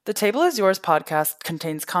The Table is Yours podcast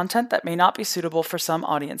contains content that may not be suitable for some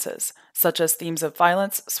audiences, such as themes of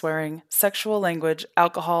violence, swearing, sexual language,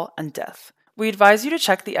 alcohol, and death. We advise you to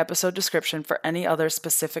check the episode description for any other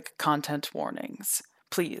specific content warnings.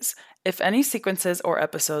 Please, if any sequences or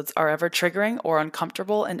episodes are ever triggering or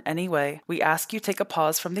uncomfortable in any way, we ask you take a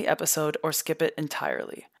pause from the episode or skip it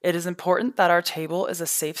entirely. It is important that our table is a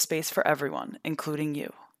safe space for everyone, including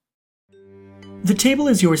you. The Table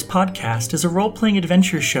is Yours podcast is a role-playing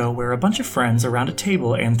adventure show where a bunch of friends around a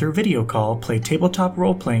table and through video call play tabletop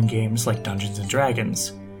role-playing games like Dungeons &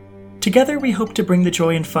 Dragons. Together, we hope to bring the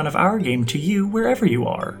joy and fun of our game to you wherever you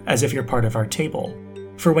are, as if you're part of our table.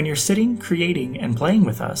 For when you're sitting, creating, and playing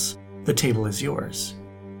with us, the table is yours.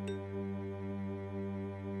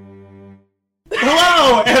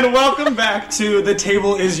 Hello, and welcome back to The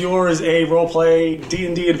Table is Yours, a roleplay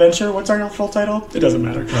D&D adventure. What's our full title? It doesn't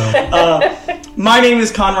matter. My name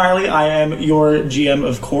is Con Riley. I am your GM,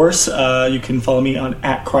 of course. You can follow me on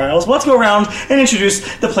 @Kryles. Let's go around and introduce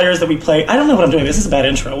the players that we play. I don't know what I'm doing. This is a bad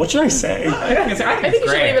intro. What should I say? I think you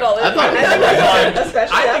should leave it all in.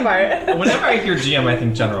 Especially that part. Whenever I hear GM, I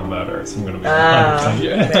think General Motors. I'm going to be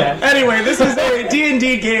 100%. Anyway, this is a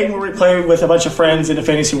D&D game where we play with a bunch of friends in a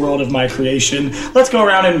fantasy world of my creation. Let's go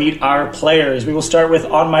around and meet our players. We will start with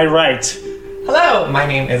on my right. Hello, my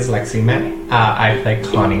name is Lexi May. I play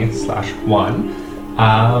Connie/1.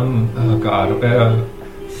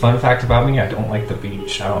 Fun fact about me, I don't like the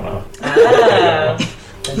beach. I don't know.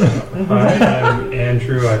 Hi, I'm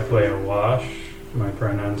Andrew. I play a wash. My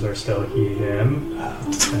pronouns are still he, him.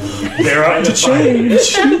 They're on to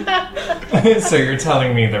change. So you're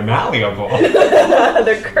telling me they're malleable?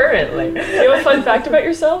 They're currently. Do you have a fun fact about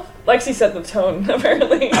yourself? Lexi set the tone,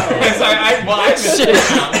 apparently.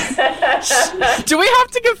 Do we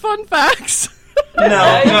have to give fun facts? No.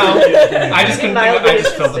 I just couldn't think of it. I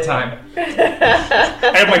just filled the time.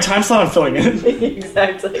 I have my time slot, I'm filling it.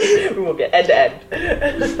 Exactly. We will get end to end.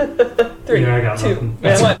 3, I got 2,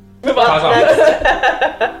 nothing. 1. Move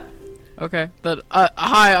on. Okay.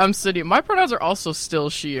 Hi, I'm City. My pronouns are also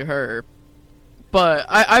still she, her. But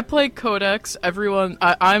I play Codex.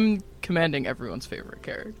 I'm commanding everyone's favorite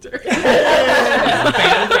character.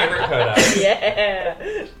 Fan favorite Codex. Yeah.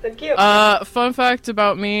 So cute. Fun fact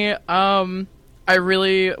about me, I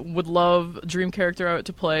really would love dream character I would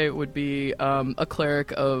to play would be a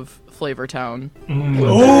cleric of Flavortown.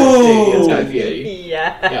 Ooh!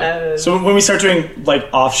 Yeah. So when we start doing like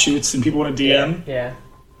offshoots and people want to DM, Yeah.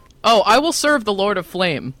 Oh, I will serve the Lord of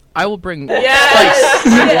Flame. I will bring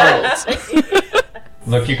Yes! spice.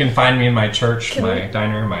 Look, you can find me in my church, my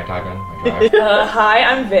diner, my tavern, my drive. Hi,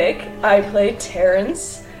 I'm Vic. I play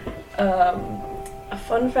Terrence. A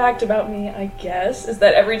fun fact about me, I guess, is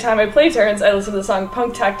that every time I play Terrence, I listen to the song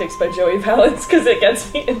Punk Tactics by Joey Valence because it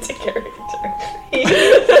gets me into character.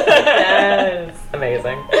 Yes.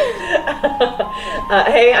 Amazing.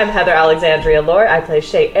 Hey, I'm Heather Alexandria Lore. I play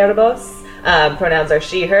Shay Erebos. Pronouns are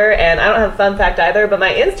she, her, and I don't have a fun fact either, but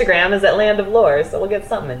my Instagram is at Land of Lore, so we'll get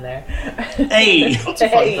something in there. Hey! That's a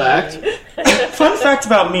fun fact. Fun fact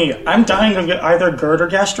about me, I'm dying of either GERD or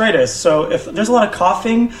gastritis, so if there's a lot of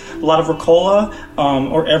coughing, a lot of Ricola,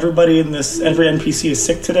 or every NPC is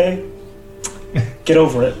sick today, get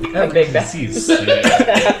over it. Big bad.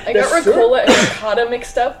 I got Ricola and ricotta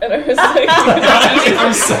mixed up, and I was like...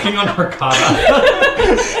 I'm sucking on ricotta.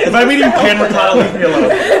 If I'm eating pan ricotta, leave me alone.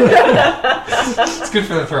 It's good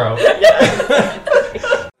for the throat.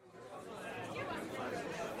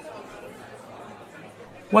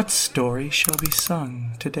 What story shall be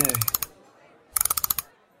sung today?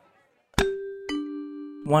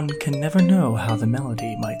 One can never know how the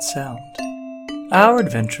melody might sound. Our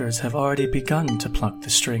adventurers have already begun to pluck the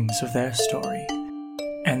strings of their story,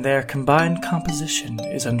 and their combined composition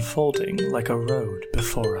is unfolding like a road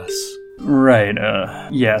before us. Right,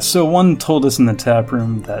 so one told us in the tap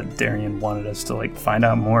room that Darian wanted us to, find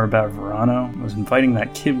out more about Verano, and was inviting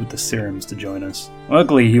that kid with the serums to join us.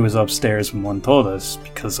 Luckily, he was upstairs when one told us,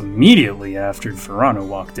 because immediately after Verano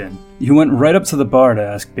walked in, he went right up to the bar to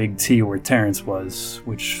ask Big T where Terrence was,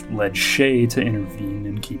 which led Shay to intervene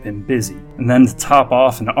and keep him busy. And then to top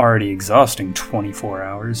off an already exhausting 24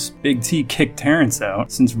 hours, Big T kicked Terrence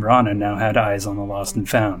out, since Verano now had eyes on the lost and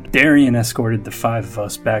found. Darian escorted the 5 of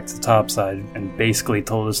us back to topside, and basically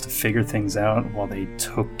told us to figure things out while they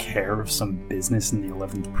took care of some business in the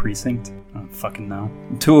 11th precinct. I don't fucking know.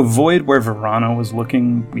 To avoid where Verano was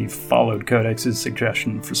looking, we followed Codex's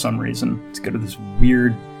suggestion for some reason to go to this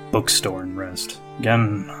weird bookstore and rest.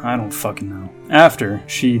 Again, I don't fucking know. After,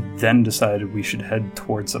 she then decided we should head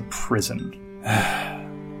towards a prison.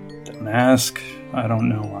 Don't ask, I don't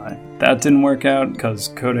know why. That didn't work out because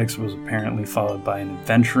Codex was apparently followed by an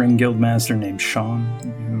adventuring guildmaster named Sean,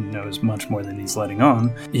 who knows much more than he's letting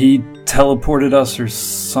on. He teleported us or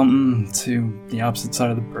something to the opposite side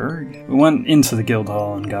of the burg. We went into the guild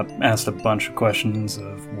hall and got asked a bunch of questions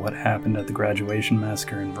of what happened at the graduation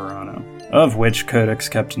massacre in Verano, of which Codex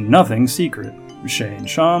kept nothing secret. Shay and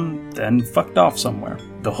Sean then fucked off somewhere.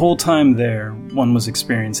 The whole time there, one was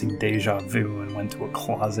experiencing deja vu and went to a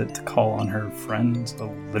closet to call on her friend, a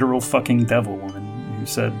literal fucking devil woman, who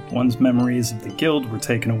said one's memories of the guild were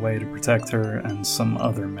taken away to protect her and some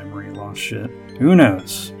other memory loss shit. Who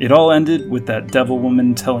knows? It all ended with that devil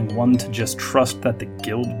woman telling one to just trust that the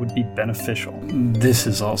guild would be beneficial. This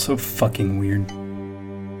is also fucking weird.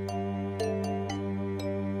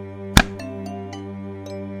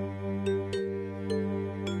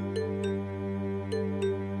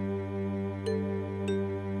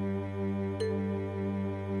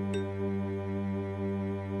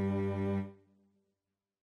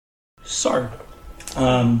 So,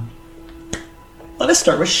 let us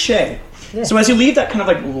start with Shay. Yeah. So as you leave that kind of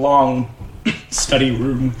like long study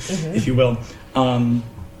room, if you will,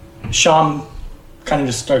 Sham kind of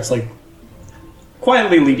just starts like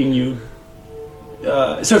quietly leading you.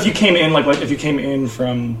 So if you came in if you came in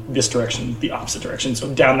from this direction, the opposite direction,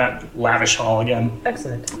 so down that lavish hall again.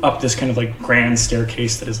 Excellent. Up this kind of like grand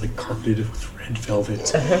staircase that is like carpeted with red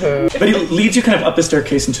velvet. But he leads you kind of up the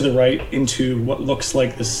staircase and to the right into what looks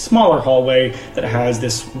like this smaller hallway that has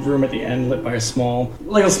this room at the end lit by a small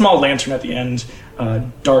lantern at the end,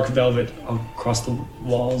 dark velvet across the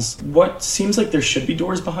walls. What seems like there should be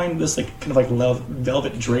doors behind this, like kind of like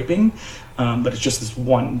velvet draping, but it's just this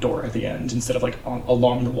one door at the end instead of like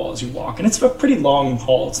along the wall as you walk. And it's a pretty long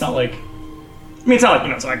hall. It's not like, it's not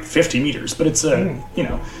like, it's like 50 meters, but it's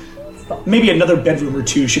maybe another bedroom or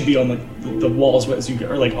two should be on the walls as you go,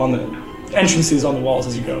 or like on the entrances on the walls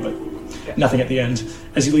as you go, but nothing at the end.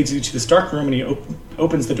 As he leads you to this dark room and he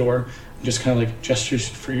opens the door and just kind of like gestures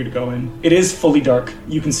for you to go in. It is fully dark.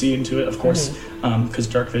 You can see into it, of course, because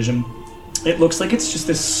dark vision. It looks like it's just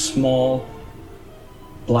this small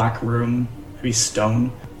black room, maybe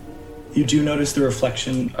stone. You do notice the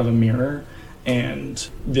reflection of a mirror and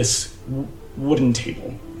this wooden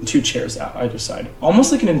table, 2 chairs out either side,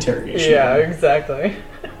 almost like an interrogation room. room. Exactly.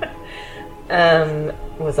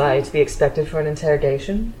 Was I to be expected for an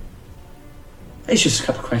interrogation? It's just a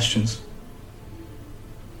couple questions.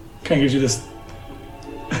 Kind of gives you this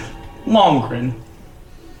long grin.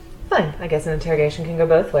 Fine, I guess an interrogation can go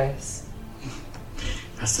both ways.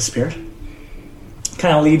 That's the spirit.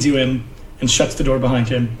 Kind of leads you in and shuts the door behind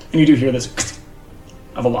him, and you do hear this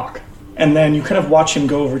of a lock. And then you kind of watch him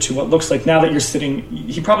go over to what looks like, now that you're sitting,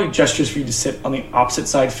 he probably gestures for you to sit on the opposite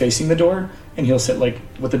side facing the door, and he'll sit like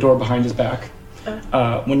with the door behind his back.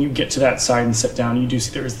 When you get to that side and sit down, you do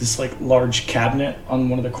see there is this like large cabinet on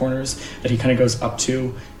one of the corners that he kind of goes up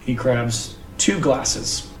to. He grabs 2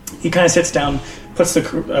 glasses. He kind of sits down, puts the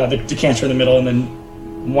decanter in the middle, and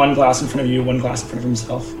then 1 glass in front of you, 1 glass in front of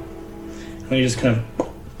himself. And then he just kind of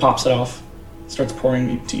pops it off, starts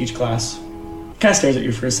pouring to each glass. Kind of stares at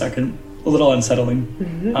you for a second, a little unsettling.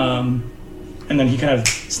 And then he kind of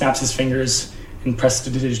snaps his fingers and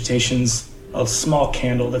prestidigitations a small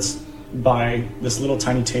candle that's by this little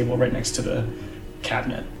tiny table right next to the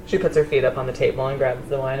cabinet. She puts her feet up on the table and grabs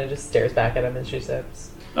the wine and just stares back at him as she sips.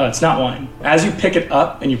 It's not wine. As you pick it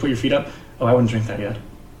up and you put your feet up, I wouldn't drink that yet.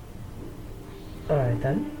 Alright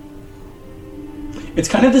then. It's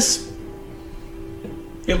kind of this,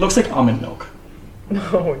 it looks like almond milk.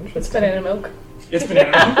 Oh, it's banana milk. It's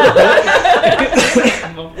banana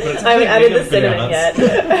milk. I haven't added the cinnamon yet.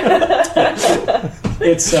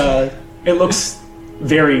 It looks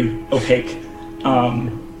very opaque,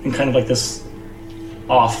 and kind of like this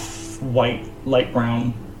off-white, light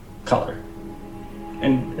brown color.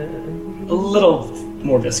 And a little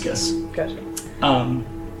more viscous. Gotcha.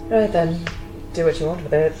 Alright then, do what you want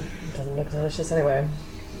with it. It doesn't look delicious anyway.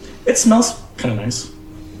 It smells kind of nice.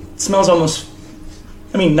 It smells almost,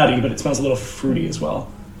 nutty, but it smells a little fruity as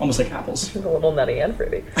well. Almost like apples. A little nutty and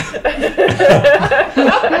fruity.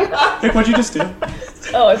 Vic, what'd you just do?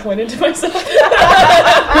 Oh, I pointed to myself. Me?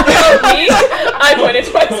 I pointed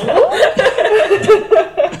to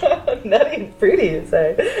myself. Nutty and fruity, you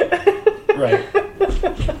say? Right.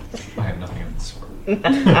 I have nothing of the sort.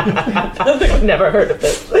 I've never heard of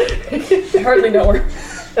this. I hardly know her.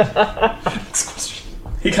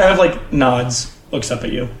 He kind of like nods, looks up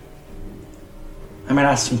at you. I might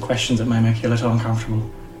ask some questions that might make you a little uncomfortable.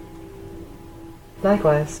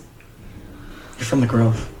 Likewise. You're from the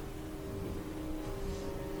Grove.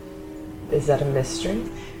 Is that a mystery?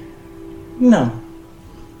 No.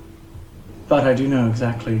 but I do know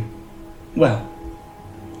exactly... Well...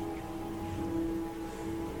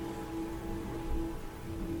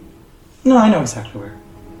 No, I know exactly where.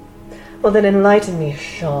 Well, then enlighten me,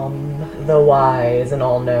 Sham, the wise and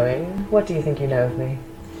all-knowing. What do you think you know of me?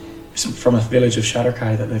 From a village of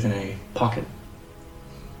Shatterkai that live in a pocket.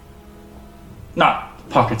 Not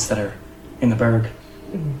pockets that are in the Berg.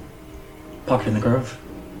 Pocket in the Grove.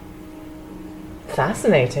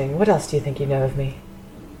 Fascinating. What else do you think you know of me?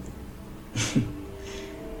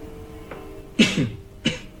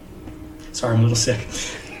 Sorry, I'm a little sick.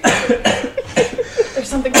 There's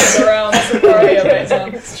something going around Safari right now.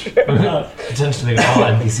 It's true. Potentially all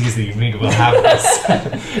NPCs that you meet will have this.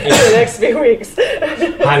 In the next few weeks.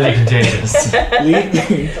 Highly contagious.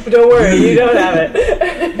 Don't worry, you don't have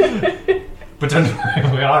it. But don't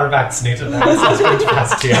worry, we are vaccinated now, so it's going to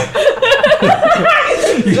pass to you.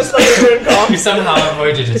 Just like a turn call. You somehow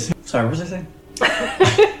avoided it. Sorry, what was I saying?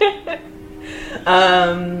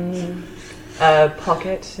 A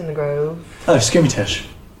pocket in the Grove. Oh, Skirmitish.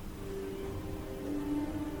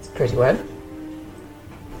 It's a pretty word.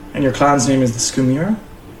 And your clan's name is the Skumira,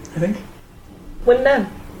 I think? Wouldn't know.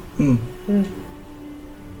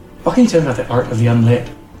 What can you tell me about the art of the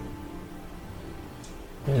unlit?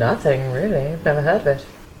 Nothing, really. I've never heard of it.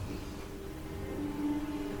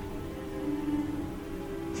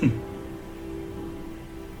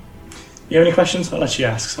 You have any questions? I'll let you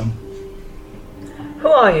ask some. Who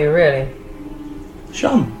are you, really?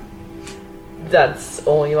 Sham. That's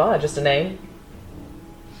all you are, just a name.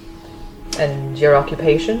 And your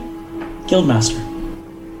occupation? Guildmaster.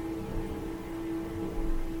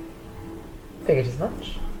 Figured as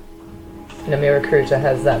much. No mere recruiter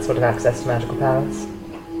has that sort of access to magical powers.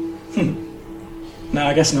 No,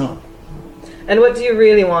 I guess not. And what do you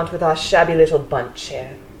really want with our shabby little bunch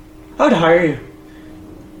here? I would hire you.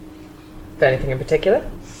 For anything in particular?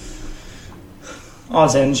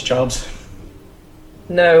 Odds, ends, jobs.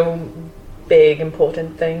 No big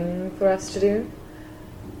important thing for us to do?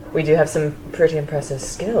 We do have some pretty impressive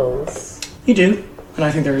skills. You do. And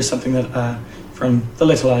I think there is something that, from the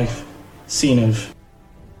little I've seen of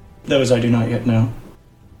those I do not yet know.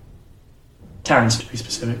 Terrence, to be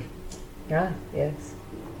specific. Ah, yes.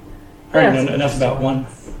 I already Yes, know enough about one.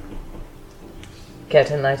 Care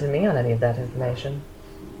to enlighten me on any of that information?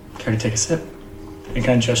 Care to take a sip? And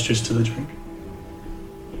kind of gestures to the drink.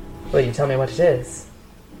 Will you tell me what it is?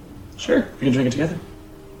 Sure, we can drink it together.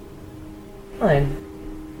 Fine.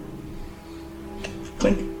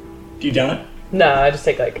 Clink. Do you down it? No, I just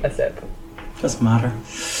take like a sip. Doesn't matter.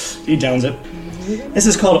 He downs it. This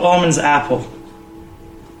is called Almond's Apple.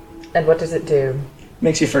 And what does it do?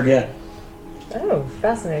 Makes you forget. Oh,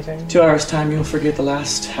 fascinating. 2 hours time, you'll forget the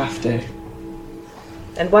last half day.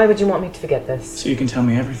 And why would you want me to forget this? So you can tell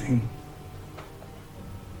me everything.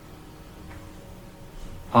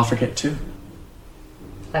 I'll forget too.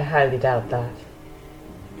 I highly doubt that.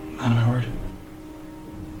 On my word.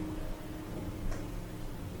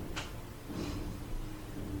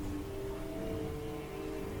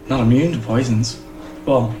 Not immune to poisons.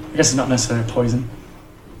 Well, I guess it's not necessarily a poison.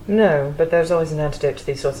 No, but there's always an antidote to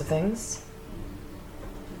these sorts of things.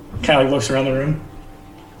 Kind of like looks around the room.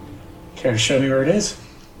 Care to show me where it is?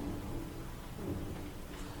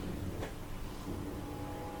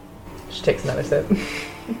 She takes another sip.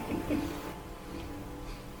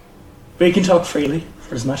 We can talk freely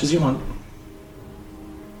for as much as you want.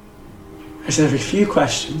 I just have a few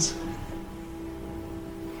questions.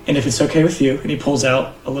 And if it's okay with you, and he pulls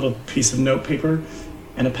out a little piece of notepaper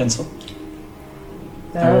and a pencil,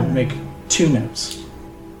 I will make 2 notes.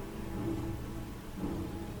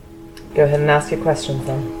 Go ahead and ask your questions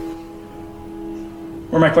then.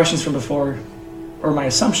 Were my questions from before, or my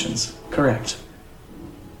assumptions, correct?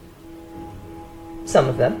 Some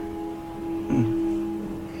of them.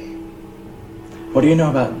 What do you know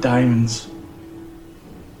about diamonds?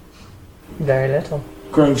 Very little.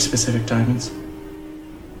 Grove-specific diamonds.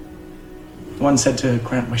 One said to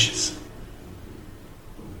grant wishes.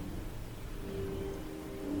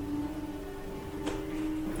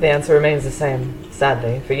 The answer remains the same,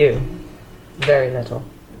 sadly, for you. Very little.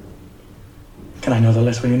 Can I know the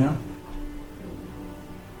little you know?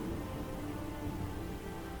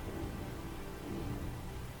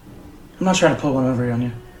 I'm not trying to pull one over on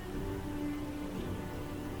you.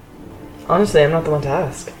 Honestly, I'm not the one to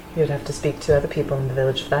ask. You'd have to speak to other people in the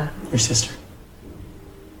village for that. Your sister.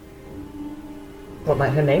 What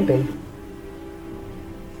might her name be?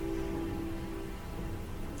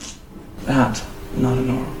 That, not a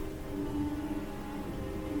normal.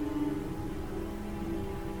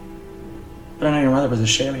 But I know your mother was a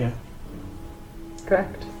Shalia.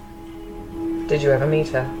 Correct. Did you ever meet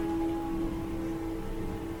her?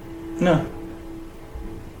 No.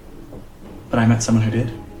 But I met someone who did.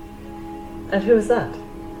 And who is that?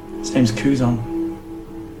 His name's Kuzon.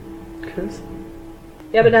 Cruz?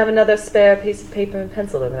 You happen to have another spare piece of paper and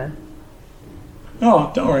pencil over there?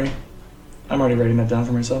 Oh, don't worry. I'm already writing that down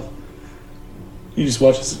for myself. You just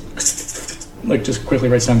watch this. Like, just quickly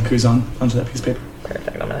writes down Kuzon onto that piece of paper. Perfect,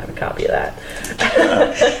 I'm gonna have a copy of that.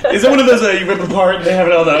 Is it one of those you rip apart and they have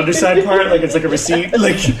it on the underside part? Like it's like a receipt?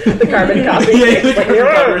 Like The carbon copy? yeah, like a carbon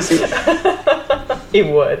copy receipt. He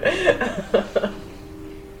would.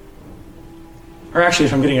 Or actually,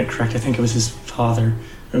 if I'm getting it correct, I think it was his father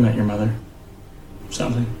who met your mother.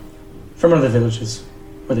 Something. From one of the villages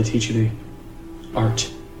where they teach you the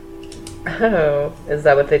art. Oh, is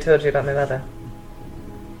that what they told you about my mother?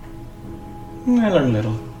 I learned a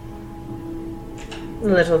little. A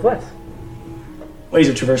little of what? Ways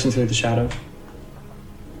of traversing through the shadow.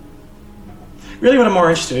 Really what I'm more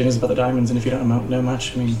interested in is about the diamonds, and if you don't know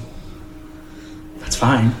much, I mean, that's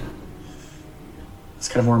fine. That's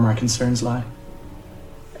kind of where my concerns lie.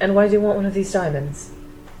 And why do you want one of these diamonds?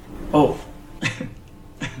 Oh.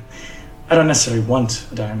 I don't necessarily want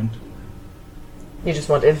a diamond. You just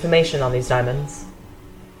want information on these diamonds?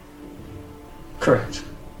 Correct.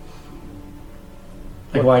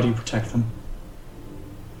 Like, why do you protect them?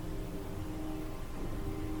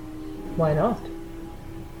 Why not?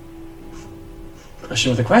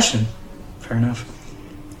 Question with a question. Fair enough.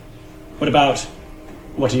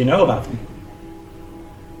 What do you know about them?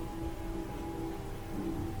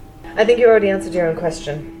 I think you already answered your own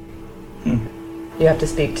question. You have to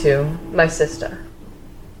speak to my sister.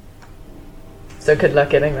 So good luck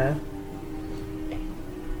getting there.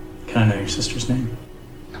 Can I know your sister's name?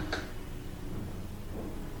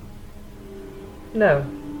 No.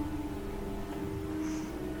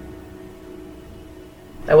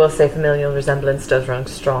 I will say familial resemblance does run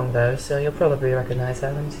strong, though, so you'll probably recognize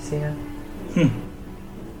her once you see her.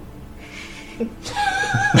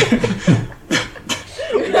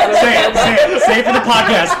 Say it for the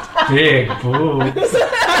podcast. Big boobs.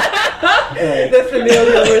 The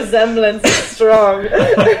familial resemblance is strong.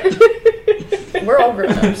 We're all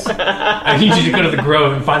grown-ups. I need you to go to the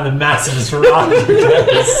Grove and find the massivest rock you've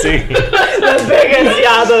ever seen. The biggest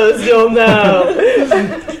yabos you'll know.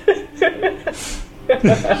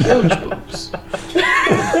 Huge boobs.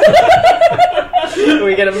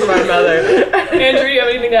 We get them from our mother. Andrew, you have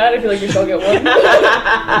anything to add? I feel like we shall get one. No,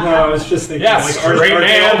 I was just thinking, Yeah, like, straight are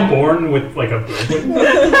they all man. born with, like, a boob?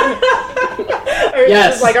 Or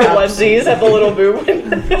Yes, just like our onesies have a little boob.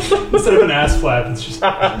 Instead of an ass flap, it's just...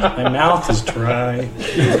 My mouth is dry.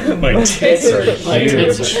 My tits are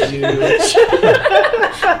huge.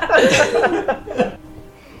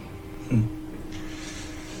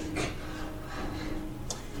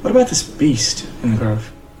 What about this beast in the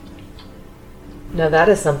grove? No, that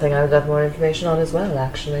is something I would love more information on as well,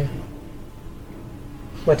 actually.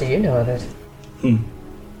 What do you know of it?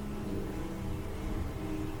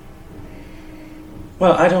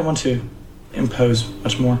 Well, I don't want to impose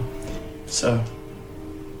much more, so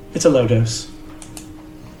it's a low dose.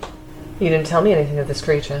 You didn't tell me anything of this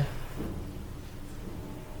creature.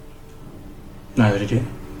 Neither did you.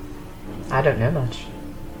 I don't know much.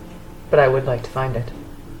 But I would like to find it.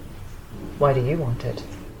 Why do you want it?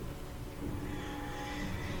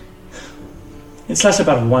 It's less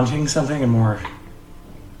about wanting something and more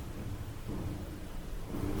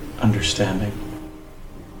understanding.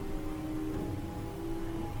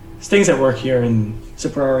 There's things that work here in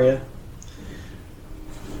Zipraria,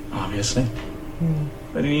 obviously.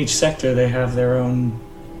 But in each sector they have their own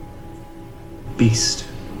beast.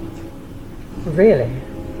 Really?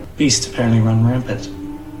 Beasts apparently run rampant.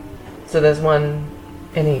 So there's one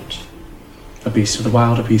in each. A beast of the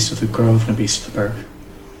wild, a beast of the grove, and a beast of the burg.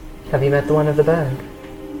 Have you met the one of the berg?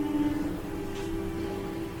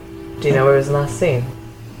 Do you know where it was last seen?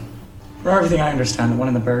 From everything I understand, the one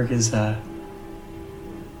in the burg is,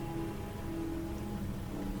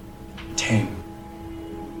 tame.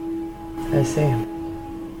 I see.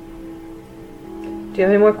 Do you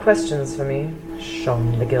have any more questions for me,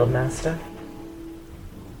 Sean the Guildmaster?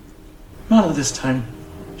 Not at this time,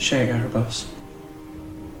 Shay Erebos.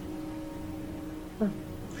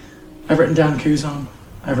 I've written down Kuzon.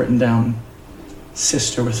 I've written down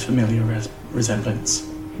sister with familiar resemblance.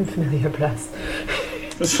 Familiar breast.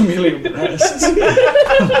 With familiar breasts.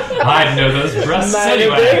 I know those breasts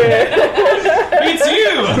anyway. It's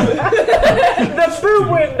you! The boob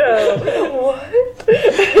window! What?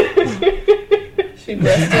 She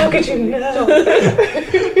breasted. How could you know?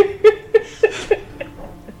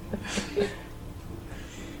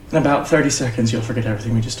 In about 30 seconds, you'll forget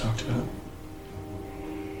everything we just talked about.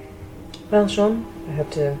 Well, Sean, I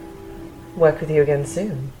hope to work with you again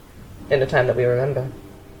soon. In a time that we remember.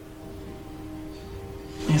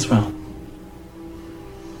 As well.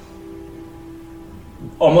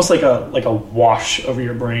 Almost like a wash over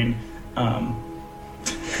your brain. He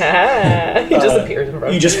just appears in front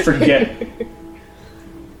of You just forget.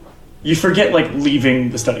 You forget, like, leaving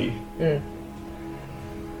the study.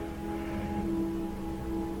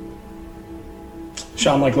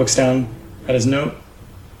 Sean, like, looks down at his note,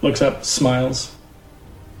 looks up, smiles,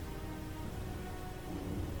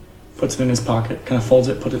 puts it in his pocket, kind of folds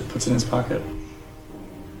it, puts it in his pocket.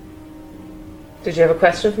 Did you have a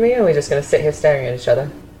question for me, or are we just going to sit here staring at each other?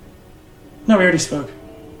 No, we already spoke.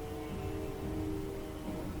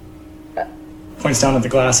 Points down at the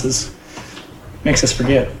glasses. Makes us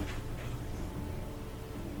forget.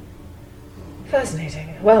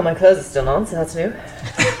 Fascinating. Well, my clothes are still on, so that's new.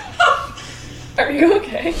 Are you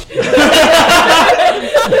okay?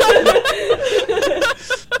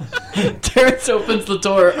 Terrence opens the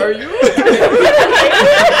door. Are you okay?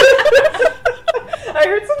 I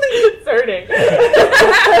heard something concerning.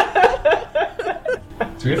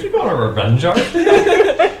 Do we have to go on a revenge arc? Do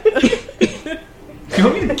you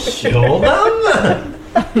want me to kill them?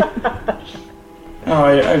 Oh,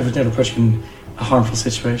 I would never put you in a harmful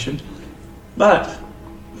situation. But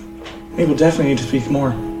we will definitely need to speak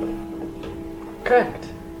more. Correct.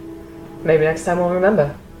 Maybe next time we'll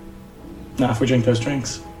remember. Not if we drink those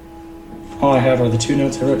drinks. All I have are the 2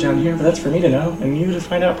 notes I wrote down here, but that's for me to know, and you to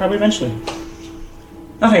find out probably eventually.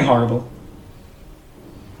 Nothing horrible.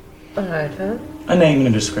 Alright, then. A name and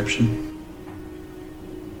a description.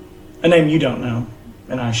 A name you don't know,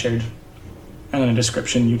 and I shared. And then a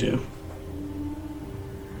description you do.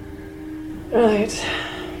 Right.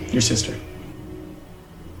 Your sister.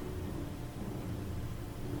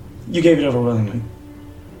 You gave it over willingly.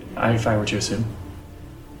 If I were to assume.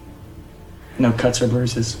 No cuts or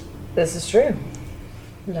bruises. This is true.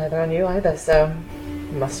 Neither on you either, so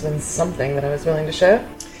it must have been something that I was willing to share.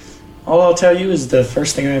 All I'll tell you is the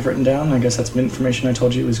first thing I've written down, I guess that's information I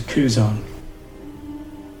told you, was Kuzon.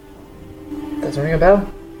 Doesn't ring a bell.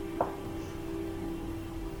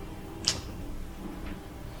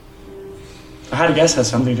 I had to guess has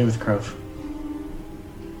something to do with Grove.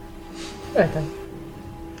 Right then.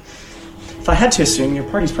 If I had to assume, your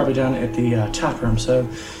party's probably down at the tap room, so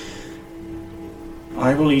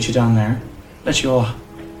I will lead you down there, let you all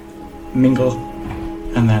mingle,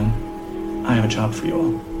 and then I have a job for you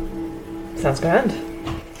all. Sounds grand.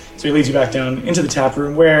 So he leads you back down into the tap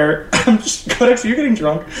room where I'm just Codex, you're getting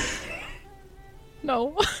drunk.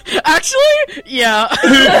 No. Actually, yeah.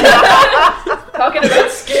 Talking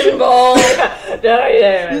about skin ball.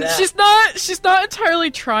 No. She's not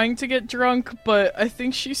entirely trying to get drunk, but I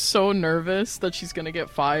think she's so nervous that she's gonna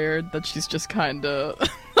get fired that she's just kinda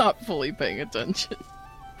not fully paying attention.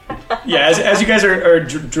 Yeah, as you guys are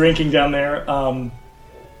drinking down there,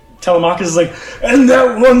 Telemachus is like, and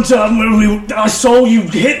that one time when I saw you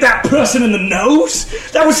hit that person in the nose?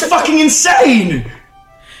 That was fucking insane!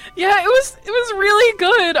 Yeah, it was really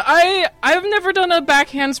good. I've never done a back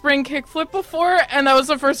handspring kickflip before, and that was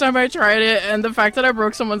the first time I tried it, and the fact that I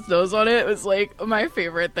broke someone's nose on it was like my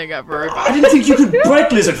favorite thing ever. I didn't think you could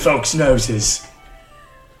break lizard folks' noses.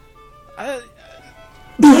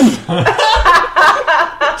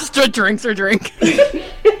 Just a drink's a drink.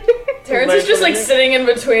 Terrence is just like sitting in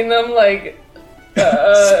between them, like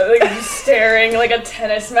just staring like a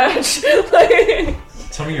tennis match. Like,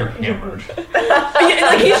 Tell me you're hammered.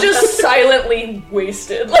 like he's just silently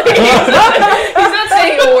wasted. Like he's not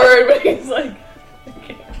saying a word, but he's like.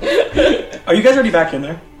 Are you guys already back in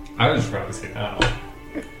there? I would just probably say no.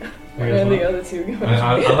 And the other two go.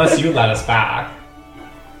 Unless you let us back.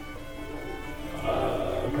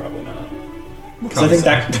 Probably not. Because I think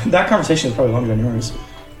that conversation is probably longer than yours.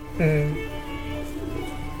 We're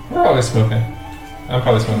probably smoking. I'm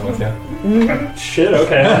probably smoking with you. Shit,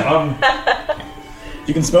 okay.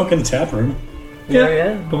 You can smoke in the tap room.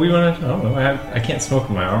 Yeah. But we want to. I don't know. I can't smoke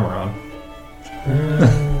with my armor on.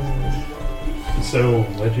 So,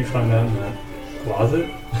 what'd you find out in that closet?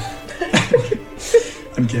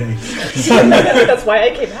 I'm gay. That's why I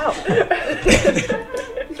came out.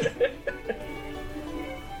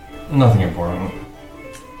 Nothing important.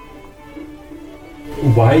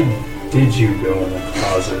 Why did you go in the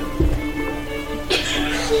closet?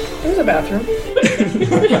 It was a bathroom.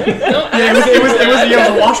 Yeah, it was a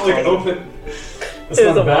wash closet. Open. That's It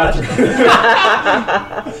not was a a wash. bathroom.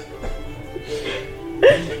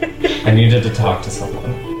 I needed to talk to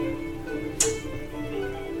someone.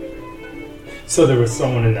 So there was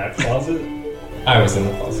someone in that closet? I was in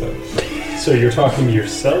the closet. So you're talking to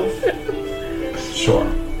yourself? Sure.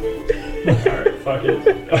 Alright. Fuck it.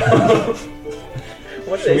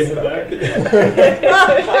 What are Should we they head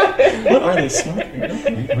back? What are they smoking?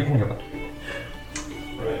 We can go back.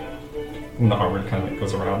 Right. And the armor kind of like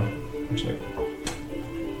goes around. And she like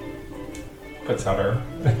puts out her.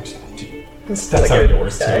 That's how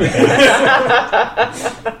yours too.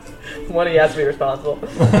 One of you has to be responsible.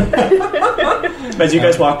 As you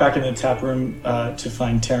guys walk back into the tap room to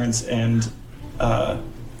find Terrence and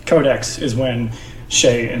Codex is when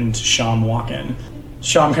Shay and Sham walk in.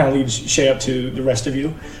 Sham kind of leads Shay up to the rest of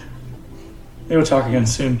you. Maybe we'll talk again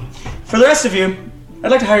soon. For the rest of you, I'd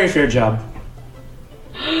like to hire you for your job.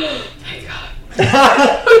 Thank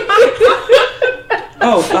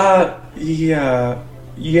God. Yeah.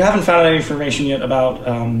 You haven't found any information yet about,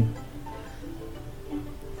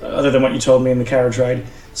 other than what you told me in the carriage ride.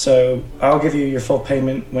 So I'll give you your full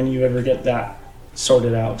payment when you ever get that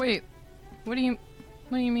sorted out. Wait, what do you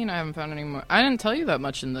mean I haven't found any more? I didn't tell you that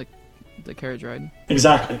much in the carriage ride.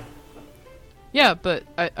 Exactly. Yeah, but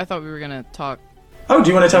I thought we were gonna talk. Oh, do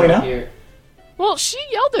you want to tell me now? Here. Well, she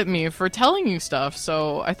yelled at me for telling you stuff,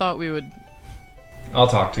 so I thought we would... I'll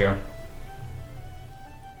talk to you.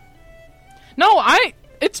 No,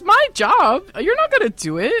 it's my job. You're not gonna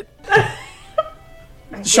do it.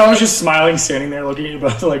 Sean was just smiling, standing there looking at you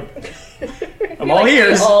both like, I'm all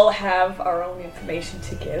ears. We all have our own information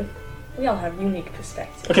to give. We all have unique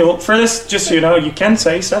perspectives. Okay, well, for this, just so you know, you can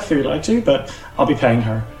say stuff if you'd like to, but I'll be paying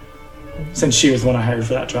her, since she was the one I hired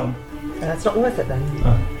for that job. That's not worth it then.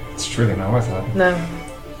 It's truly not worth it. No.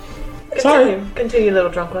 Sorry. Continue,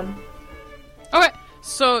 little drunk one. Okay,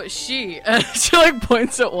 so she like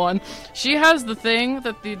points at one. She has the thing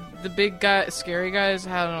that the big guy, scary guys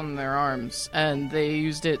had on their arms, and they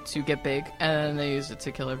used it to get big, and they used it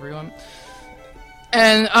to kill everyone.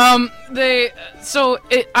 And I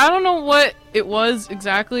don't know what it was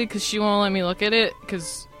exactly, because she won't let me look at it,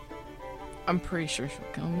 because I'm pretty sure she'll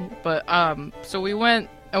kill me. But so we went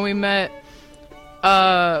and we met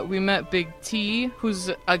Big T, who's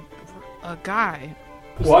a guy.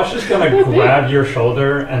 Wash is gonna grab your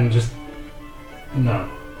shoulder and just... No.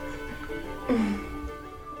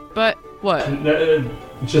 But what?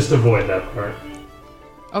 Just avoid that part.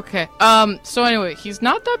 Okay. So anyway, he's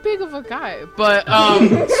not that big of a guy, but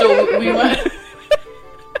so we went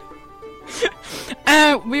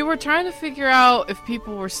and we were trying to figure out if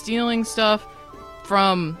people were stealing stuff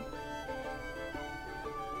from...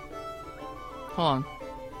 Hold on.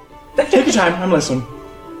 Take your time, I'm listening.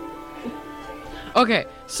 Okay,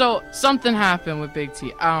 so something happened with Big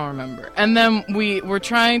T. I don't remember. And then we were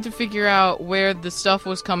trying to figure out where the stuff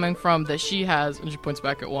was coming from that she has, and she points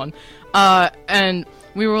back at one. And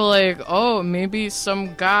we were like, oh, maybe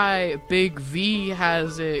some guy, Big V,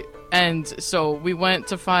 has it. And so we went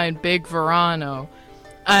to find Big Verano.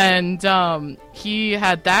 And he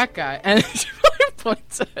had that guy. And she really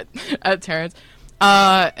points at Terrence.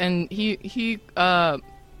 And he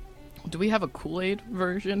do we have a Kool-Aid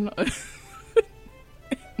version?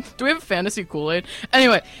 Do we have a fantasy Kool-Aid?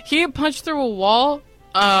 Anyway, he punched through a wall.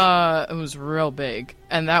 It was real big,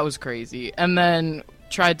 and that was crazy. And then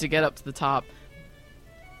tried to get up to the top.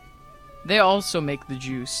 They also make the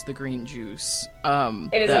juice, the green juice.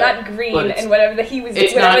 It is not green, and whatever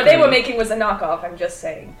they were making was a knockoff. I'm just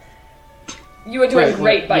saying. You are doing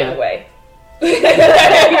great, by the way.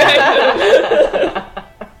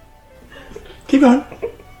 Keep going.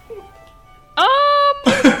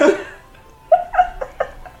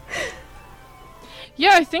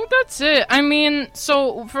 Yeah, I think that's it. I mean,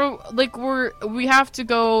 so we have to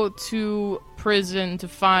go to prison to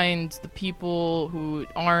find the people who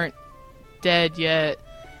aren't dead yet,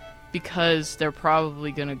 because they're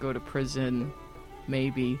probably gonna go to prison,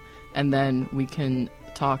 maybe, and then we can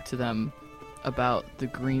talk to them about the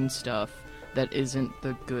green stuff that isn't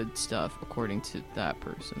the good stuff, according to that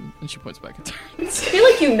person. And she points back at Terrence. I feel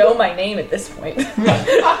like you know my name at this point.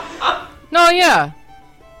 No, yeah.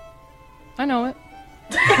 I know it.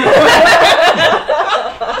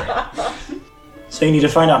 So you need to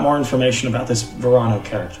find out more information about this Verano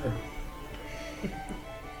character.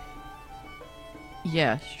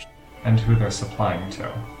 Yeah. And who they're supplying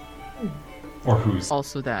to. Or who's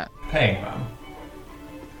Also that. paying them.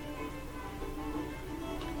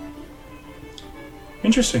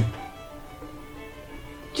 Interesting.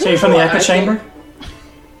 So you're from the Echo Chamber?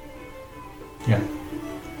 Yeah.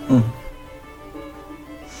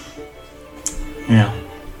 Yeah.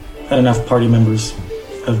 Had enough party members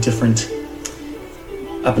of different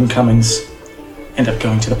up-and-comings end up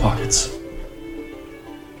going to the pockets.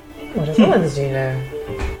 What other ones do you know?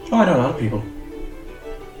 Oh, I know a lot of people.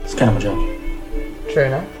 It's kind of my job. True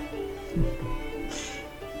enough.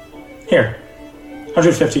 Here.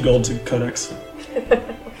 150 gold to Codex.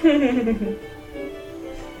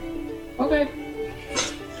 Okay.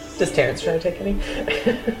 Does Terrence try to take any?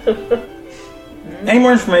 Any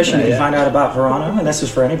more information you can find out about Verano, and this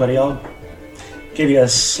is for anybody, I'll give you a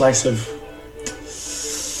slice of...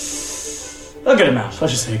 a good amount.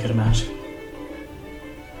 Let's just say a good amount.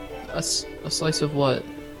 A slice of what?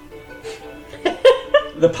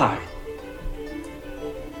 The pie.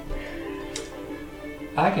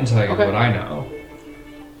 I can tell you what I know.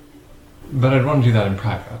 But I'd want to do that in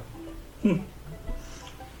private.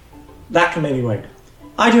 That can maybe wait.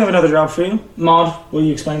 I do have another job for you. Maud, will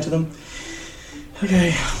you explain to them?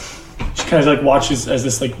 Okay. She kind of like watches as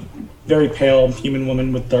this like very pale human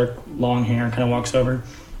woman with dark long hair kind of walks over.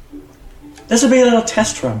 This will be a little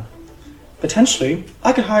test run. Potentially,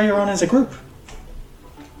 I could hire you on as a group.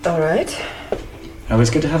 All right. Always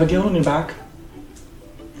good to have a guild on your back.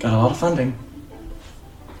 Got a lot of funding.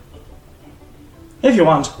 If you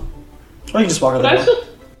want. Or you can just walk out the door.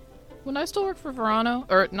 When I still work for Verano,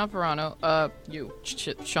 or not Verano,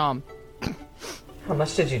 Sham. How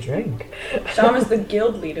much did you drink? Dom is the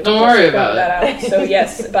guild leader. Don't We worry just about got that out. So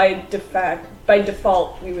yes, by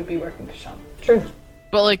default, we would be working for Sham. True.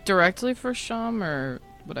 But like directly for Sham, or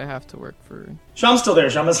would I have to work for? Sham's still there.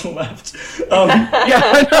 Sham hasn't left. Yeah,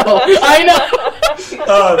 I know.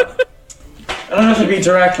 I don't know if it'd be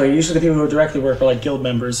directly. Usually the people who directly work are like guild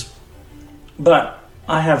members. But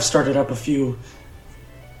I have started up a few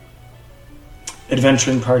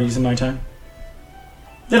adventuring parties in my time.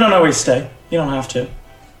 They don't always stay. You don't have to.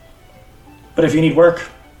 But if you need work,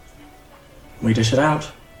 we dish it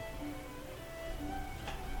out.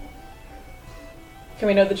 Can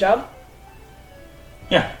we know the job?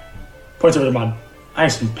 Yeah. Points over to Maud. I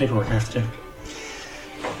have some paperwork I have to do.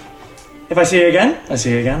 If I see you again, I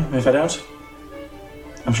see you again. If I don't,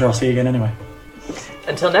 I'm sure I'll see you again anyway.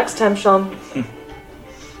 Until next time, Sean.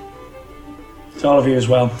 To all of you as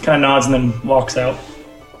well. Kind of nods and then walks out.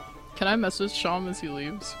 Can I message Sham as he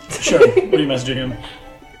leaves? Sure. What are you messaging him?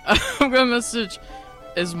 I'm gonna message,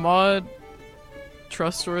 is Maud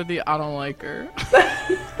trustworthy? I don't like her.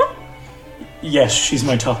 Yes, she's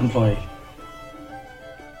my top employee.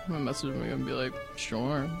 I'm gonna message him and be like,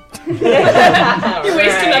 sure. You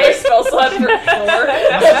waste another spell slot for 4.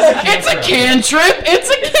 It's a cantrip! It's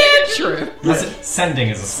a cantrip! Sending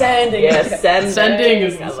is a spell. Sending. Yes, Sending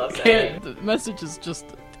is I love can't, the message is just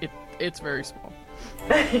it's very small.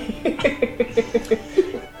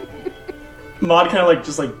 Maud kind of like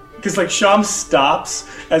just like because like Sham stops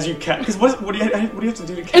as you cast. Because what do you have to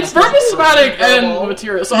do to cast? It's very somatic and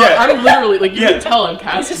material, so Yeah. I'm literally like you Yeah. can tell I'm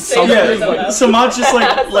casting Just say something. Yeah. So Maud's just like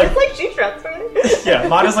It's like she transferred. yeah.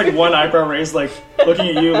 Maud has like one eyebrow raised, like looking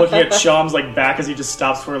at you, looking at Sham's like back as he just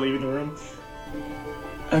stops before leaving the room.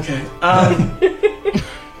 Okay.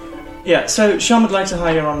 Yeah. So Sham would like to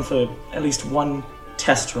hire you on for at least one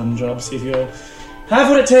test run job. See if you'll have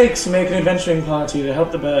what it takes to make an adventuring party to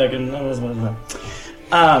help the berg and there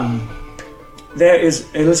is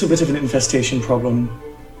a little bit of an infestation problem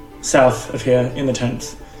south of here in the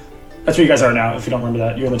 10th. That's where you guys are now, if you don't remember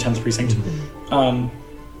that. You're in the 10th precinct.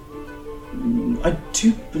 I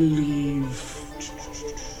do believe...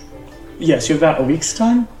 Yes, you have about a week's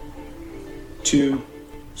time to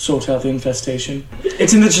sort out the infestation.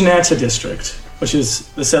 It's in the Janata district, which is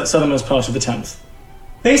the southernmost part of the 10th.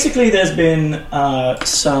 Basically, there's been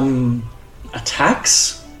some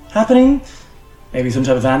attacks happening. Maybe some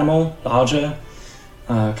type of animal, larger.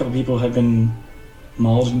 A couple of people have been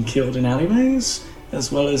mauled and killed in alleyways,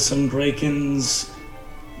 as well as some break-ins.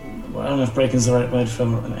 Well, I don't know if break-ins is the right word for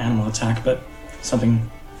an animal attack, but something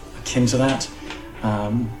akin to that.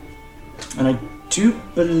 And I do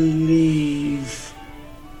believe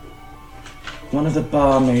one of the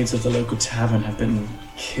barmaids of the local tavern have been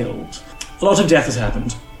killed. A lot of death has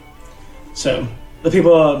happened. So, the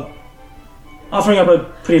people are offering up a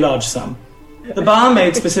pretty large sum. The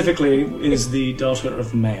barmaid specifically is the daughter of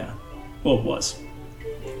the mayor. Well, was.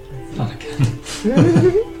 Not again.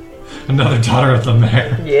 Another daughter of the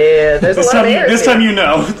mayor. Yeah, there's a lot of airs This here. time you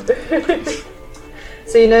know.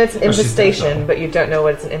 So you know it's an But she's dead, infestation, though. but you don't know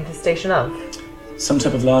what it's an infestation of. Some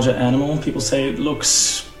type of larger animal. People say it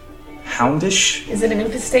looks houndish. Is it an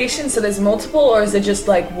infestation, so there's multiple, or is it just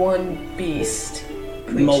like one beast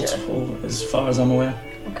creature? Multiple, as far as I'm aware.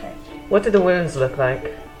 Okay. What do the wounds look like?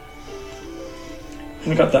 I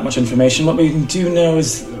haven't got that much information. What we do know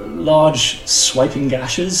is large swiping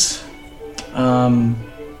gashes.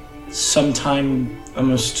 Sometime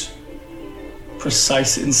almost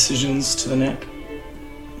precise incisions to the neck.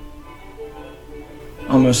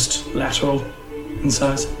 Almost lateral in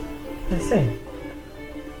size. I see.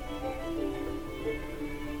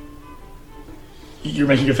 You're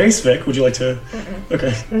making a face, Vic. Would you like to?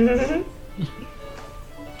 Okay.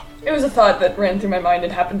 It was a thought that ran through my mind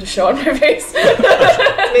and happened to show on my face.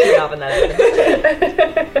 Maybe often that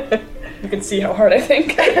happens. You can see how hard I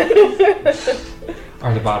think.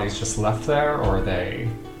 Are the bodies just left there, or are they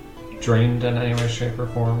drained in any way, shape, or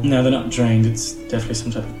form? No, they're not drained. It's definitely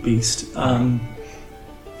some type of beast.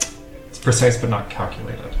 It's precise but not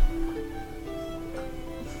calculated.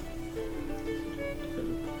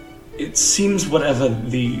 It seems whatever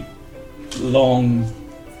the long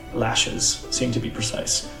lashes seem to be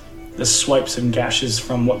precise. The swipes and gashes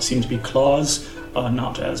from what seem to be claws are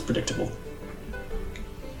not as predictable.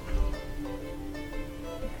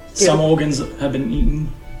 Some organs have been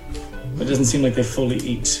eaten, but it doesn't seem like they fully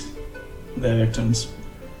eat their victims.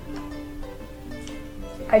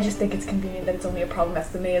 I just think it's convenient that it's only a problem as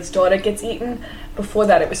the mayor's daughter gets eaten. Before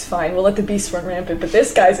that, it was fine. We'll let the beast run rampant, but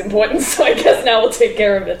this guy's important, so I guess now we'll take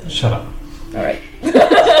care of it. Shut up. All right.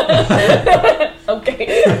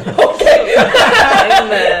 Okay.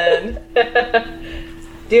 Amen.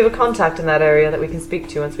 Do you have a contact in that area that we can speak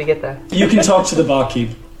to once we get there? You can talk to the barkeep.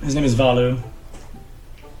 His name is Valu.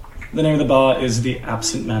 The name of the bar is the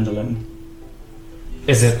Absent Mandolin.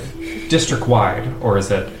 Is it district-wide, or is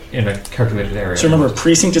it in a calculated area? So remember,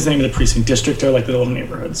 precinct is the name of the precinct. District are like the little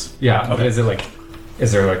neighborhoods. Yeah, Okay. but is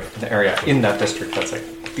there like an area in that district that's like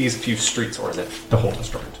these few streets, or is it the whole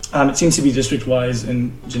district? It seems to be district-wise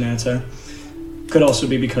in Janata. Could also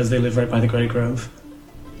be because they live right by the Grey Grove.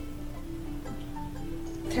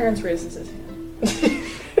 Terrence raises his hand.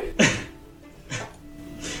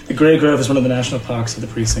 The Grey Grove is one of the national parks of the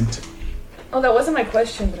precinct. Oh, that wasn't my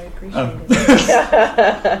question, but I appreciate Oh.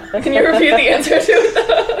 it. Can you repeat the answer to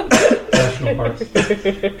it? National parks.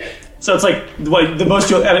 So it's like the most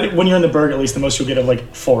you'll when you're in the Burg, at least the most you'll get of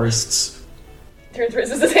like forests. Terrence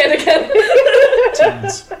raises his hand again.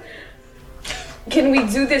 Towns. Can we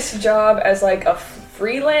do this job as like a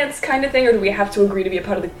freelance kind of thing, or do we have to agree to be a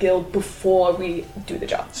part of the guild before we do the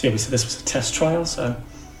job? So yeah, we said this was a test trial, so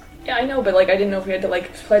Yeah, I know, but like I didn't know if we had to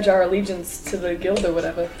like pledge our allegiance to the guild or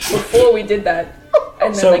whatever before we did that.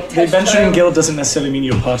 And then so like the test adventuring trial. guild doesn't necessarily mean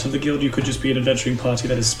you're part of the guild. You could just be an adventuring party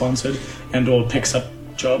that is sponsored and or picks up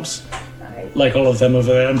jobs. Alright. Like all of them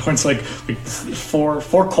over there, and points like four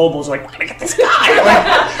kobolds are like, "We're gonna get this guy!"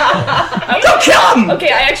 Like, go kill him!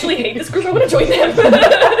 Okay, I actually hate this group. I want to join them.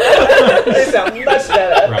 They sound much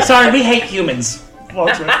better. Right. Sorry, we hate humans.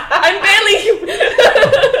 Walks away. I'm barely human.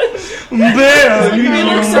 Barely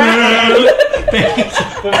human.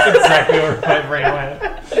 That's exactly where my brain went.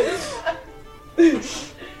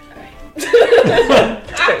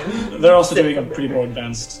 They're also doing a pretty more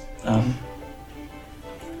advanced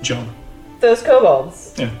job. Those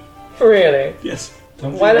kobolds? Yeah. Really? Yes.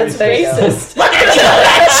 Don't Why be don't they go? Racist.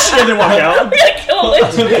 And they walk out. Kill it.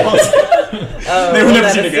 Oh, They were we'll never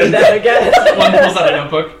seen see again. them again. One pulls out a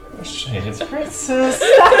notebook. Shade is racist.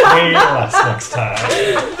 Way less next time.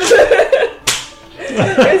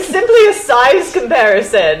 It's simply a size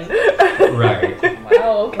comparison. Right.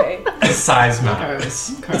 Wow. Okay. The size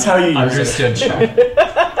matters. That's how you use it. Understood, check.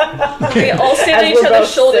 We all stand on As each we're other's both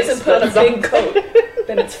shoulders 6 and put on a foot big coat.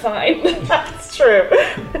 Then it's fine. That's true.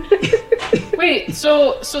 Wait,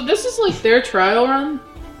 so this is like their trial run?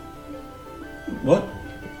 What?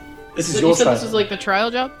 This is So your you said trial. this is like the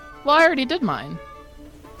trial job? Well, I already did mine.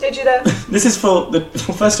 Did you though? This is for the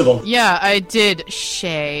festival. Yeah, I did,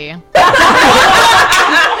 Shay.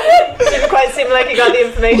 Didn't quite seem like he got the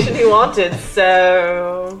information he wanted,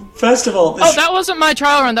 so... First of all, this Oh, that wasn't my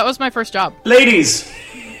trial run. That was my first job. ladies,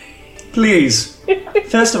 please.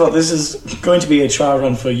 First of all, this is going to be a trial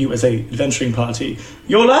run for you as a adventuring party.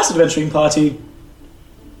 Your last adventuring party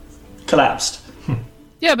collapsed,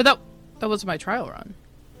 Yeah, but that was my trial run.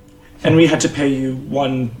 and we had to pay you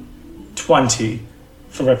 $120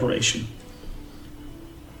 for reparation.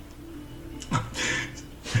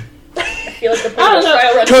 I feel like the point of the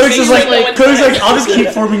trial run. Cody's just like, no one's Cody's dying. like, I'll just keep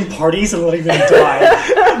forming parties and letting them die.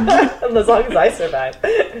 And as long as I survive.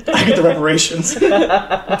 I get the reparations.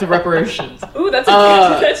 The reparations. Ooh, that's a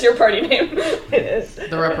that's your party name. It is.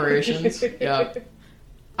 The reparations. Yeah.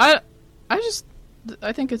 I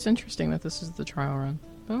think it's interesting that this is the trial run.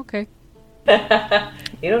 Okay.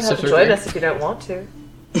 You don't have Sips to are join great. us if you don't want to.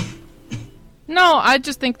 No, I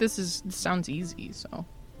just think this sounds easy, so.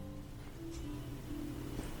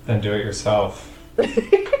 Then do it yourself.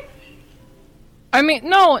 I mean,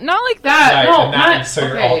 no, not like that. Right, no, and that, not, so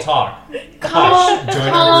you're okay. all talk. Hush, join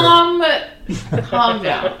our group. Calm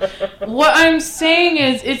down. What I'm saying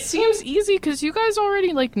is, it seems easy because you guys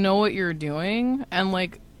already like know what you're doing, and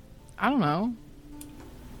like, I don't know.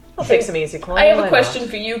 I'll take some easy coin. I have why a question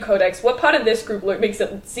for you, Codex. What part of this group makes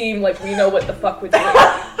it seem like we know what the fuck we're doing?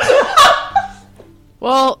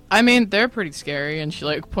 Well, I mean, they're pretty scary, and she,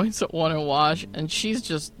 like, points at one and Wash, and she's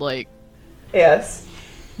just, like... Yes.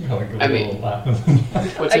 I mean...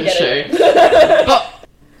 What's I his get shade? it. But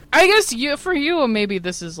I guess for you, maybe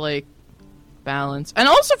this is, like, balanced. And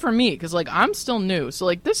also for me, because, like, I'm still new, so,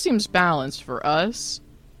 like, this seems balanced for us.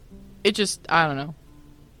 It just, I don't know.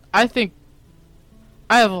 I think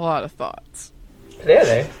I have a lot of thoughts.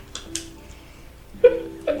 Clearly.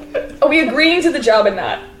 Are we agreeing to the job or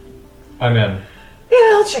not? I'm in. Yeah,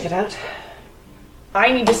 I'll check it out.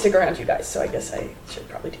 I need to stick around, you guys, so I guess I should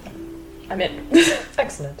probably do that. I'm in.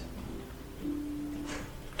 Excellent.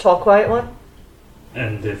 Tall, quiet one?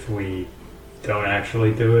 And if we don't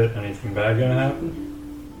actually do it, anything bad gonna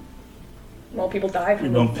happen? More people die We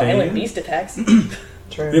from won't pay violent you. beast attacks.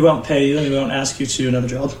 True. We won't pay you and we won't ask you to do another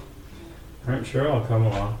job. Alright, sure, I'll come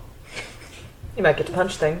along. You might get to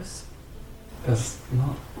punch things. That's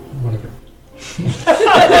not... Whatever.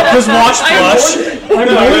 Just watch flush.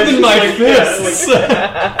 I'm more than my fists! I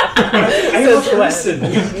am a Says Gwen.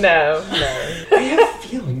 person! No. I have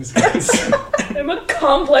feelings, guys. I'm a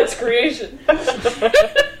complex creation.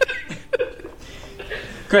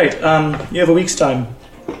 Great. You have a week's time.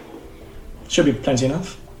 Should be plenty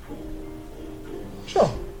enough. Sure.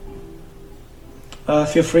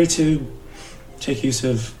 Feel free to take use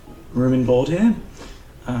of room and board here.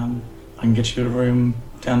 I can get you a room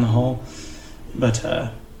down the hall, but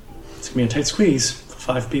it's gonna be a tight squeeze for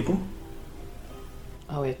 5 people.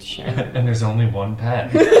 Oh, we have to share. And there's only one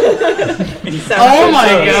pad. Oh my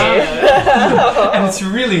god! And it's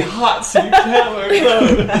really hot, so you can't wear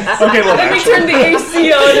clothes. Okay, well, Then we turn the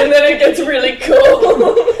AC on and then it gets really cool.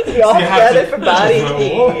 You all you have credit to- for body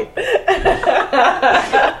Whoa. heat.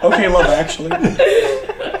 Okay, Love Actually.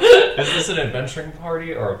 Is this an adventuring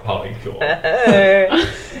party or a polycule?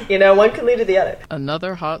 You know, one can lead to the other.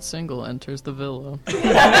 Another hot single enters the villa.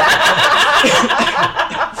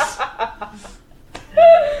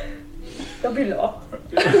 Don't be law.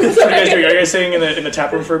 What are you guys doing? Are you guys staying in the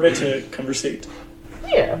tap room for a bit to conversate?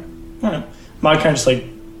 Yeah. Alright. Mike kind of just like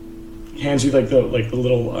hands you like the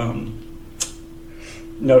little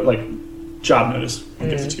note, like job notice, and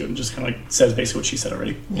gives it to you, and just kind of like says basically what she said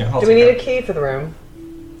already. Yeah, Do we need a key for the room?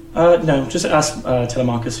 No, just ask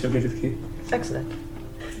Telemachus. He'll give you the key. Excellent.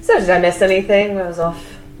 So, did I miss anything when I was off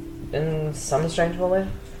in some strange way?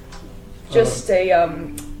 Just a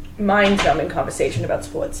mind-numbing conversation about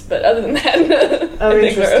sports, but other than that, I think we're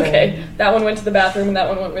interesting. okay. That one went to the bathroom and that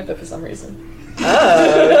one went with it for some reason.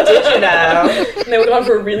 Oh, did you know? And they went on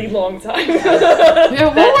for a really long time. Yeah,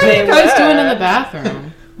 what Bet were they you guys were. doing in the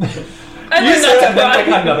bathroom? I learned not to And then like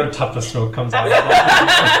cry. another tuft of smoke comes out.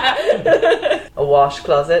 A wash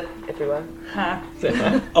closet, if you will.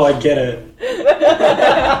 Oh, I get it.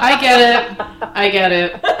 I get it. I get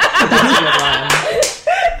it. That's a good line.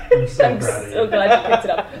 I'm so I'm proud of so you. glad you picked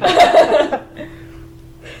it up.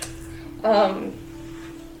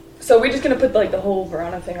 So we're just gonna put like the whole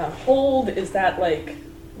Verona thing on hold. Is that like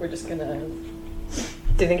we're just gonna? Do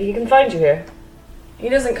you think he can find you here? He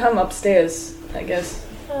doesn't come upstairs, I guess.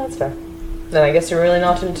 Oh, that's fair. Then I guess you're really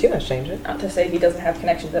not in too much danger. Not to say he doesn't have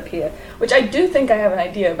connections up here, which I do think I have an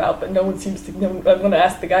idea about, but no one seems to know. I'm gonna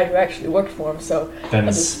ask the guy who actually worked for him. So Then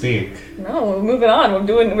I'll just- speak. no, we're moving on.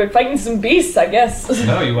 We're fighting some beasts, I guess.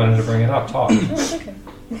 No, you wanted to bring it up. Talk. Oh, it's okay.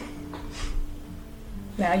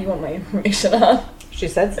 Now you want my information, huh? She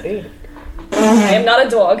said speak. I am not a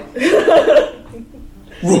dog.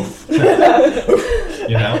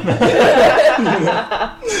 You know?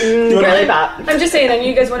 Really bad. I'm just saying, I knew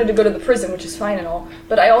you guys wanted to go to the prison, which is fine and all,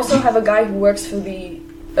 but I also have a guy who works for the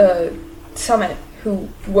summit who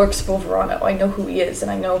works for Verona. I know who he is,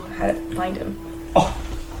 and I know how to find him.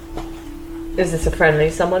 Is this a friendly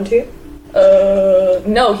someone to you?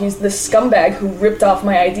 No, he's the scumbag who ripped off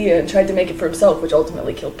my idea and tried to make it for himself, which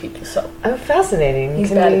ultimately killed people, so. Oh, fascinating. He's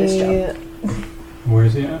Can bad at his we- job.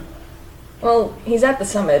 Where's he at? Well, he's at the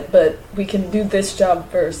summit, but we can do this job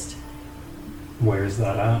first. Where's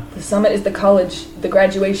that at? The summit is the college the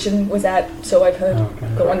graduation was at, so I've heard. Okay.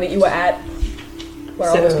 The one that you were at, where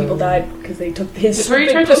all those So- people died because they took his. It's where you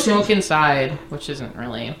big tried to potion. smoke inside, which isn't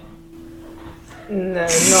really. No,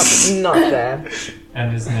 not there.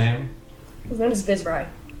 And his name? His name is Vizrai.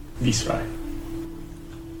 Visrai.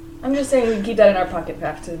 I'm just saying we can keep that in our pocket for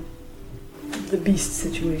after the beast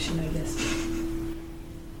situation, I guess.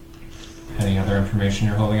 Any other information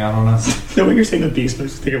you're holding out on us? No, when you're saying the beast, I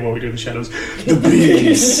was thinking of what we do in the shadows. The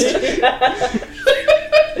beast.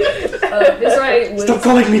 Vizrai was. Stop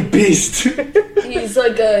calling me beast. He's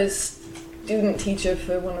like a student teacher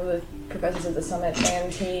for one of the professors at the summit,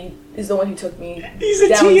 and he is the one who took me He's a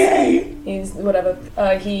down. TA! He's whatever.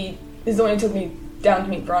 He is the one who took me down to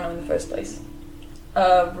meet Verano in the first place.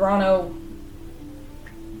 Verano...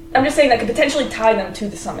 I'm just saying that could potentially tie them to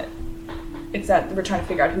the summit. It's that we're trying to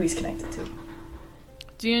figure out who he's connected to.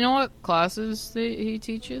 Do you know what classes he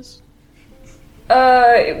teaches?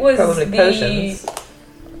 It was Probably potions.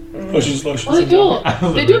 Potions, lotions.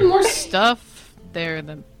 Well, they do more stuff there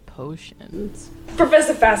than potions.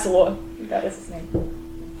 Professor Fassilor. That is his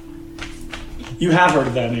name. You have heard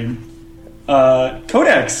of that name.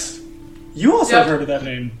 Codex. You also Yep. have heard of that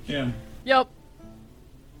name. Yeah. Yep.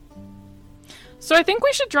 So I think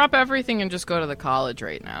we should drop everything and just go to the college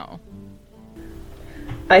right now.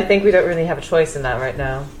 I think we don't really have a choice in that right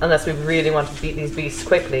now. Unless we really want to beat these beasts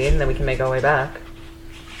quickly, and then we can make our way back.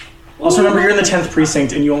 Also, remember, you're in the 10th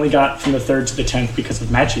precinct, and you only got from the 3rd to the 10th because of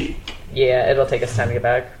magic. Yeah, it'll take us time to get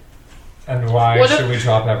back. And why What should if- we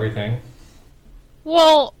drop everything?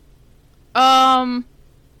 Well, I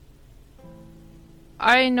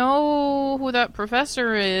know who that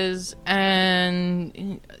professor is,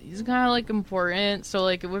 and he's kind of, like, important, so,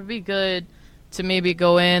 like, it would be good to maybe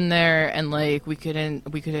go in there and, like, we could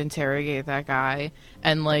interrogate that guy,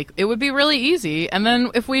 and, like, it would be really easy, and then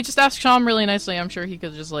if we just ask Sham really nicely, I'm sure he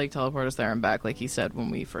could just, like, teleport us there and back, like he said when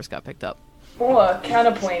we first got picked up. Or,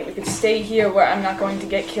 counterpoint, we could stay here where I'm not going to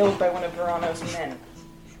get killed by one of Verano's men.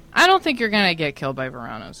 I don't think you're gonna get killed by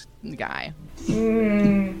Verano's guy.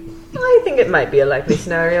 I think it might be a likely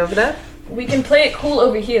scenario over there. We can play it cool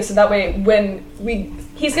over here, so that way when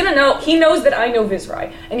he's gonna know, he knows that I know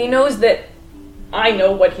Vizrai, and he knows that I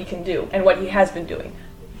know what he can do, and what he has been doing.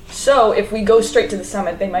 So, if we go straight to the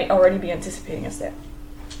summit, they might already be anticipating us there.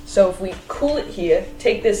 So if we cool it here,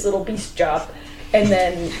 take this little beast job, and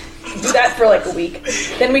then do that for like a week,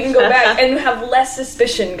 then we can go back and have less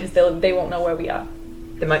suspicion, because they won't know where we are.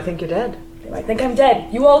 They might think you're dead. They might think I'm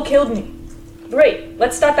dead. You all killed me. Great,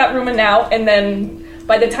 let's start that rumor now, and then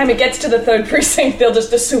by the time it gets to the 3rd precinct, they'll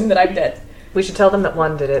just assume that I'm dead. We should tell them that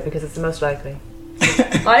one did it, because it's the most likely.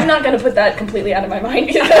 I'm not going to put that completely out of my mind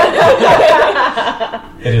either.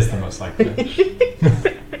 It is the most likely.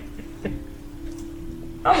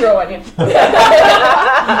 I'll grow on you.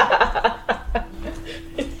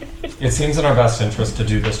 It seems in our best interest to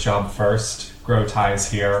do this job first, grow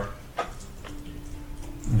ties here,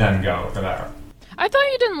 then go over there. I thought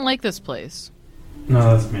you didn't like this place.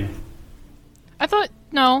 No, that's me.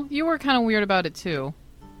 No, you were kind of weird about it too.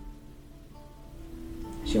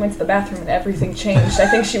 She went to the bathroom and everything changed. I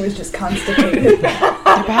think she was just constipated. The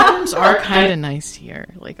bathrooms are kind of nice here,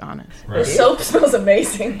 like, honest. The Right. soap smells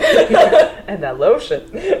amazing. And that lotion.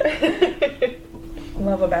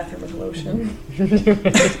 Love a bathroom with lotion.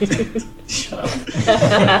 Shut up.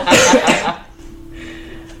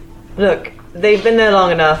 Look, they've been there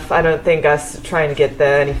long enough. I don't think us trying to get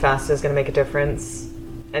there any faster is going to make a difference.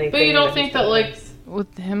 Anything But you don't think just that, like,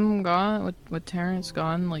 with him gone, with Terrence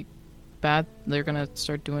gone, like, they're gonna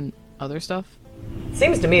start doing other stuff?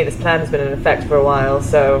 Seems to me this plan has been in effect for a while,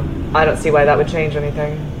 so I don't see why that would change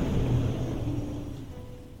anything.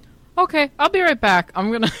 Okay, I'll be right back.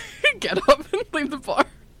 I'm gonna get up and leave the bar.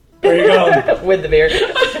 Where you going? With the beer.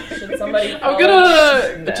 Should somebody I'm call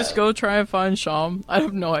gonna No. just go try and find Sham. I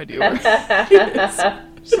have no idea where.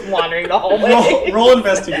 Just wandering the hallway. Roll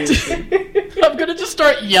investigation. I'm gonna just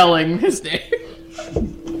start yelling his name.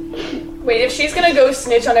 Wait, if she's gonna go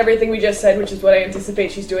snitch on everything we just said, which is what I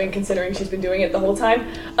anticipate she's doing, considering she's been doing it the whole time,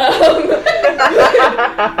 does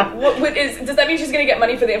that mean she's gonna get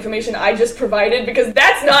money for the information I just provided? Because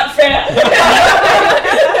that's not fair!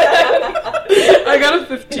 I got a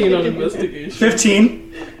 15 on investigation.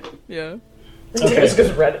 15. Yeah. Okay. Just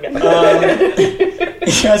goes running.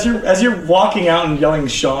 As you're walking out and yelling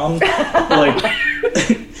Sham, like,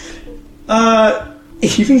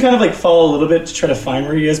 you can kind of like fall a little bit to try to find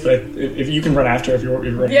where he is, but if you can run after, if you're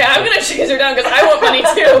running. Yeah, I'm gonna chase her down because I want money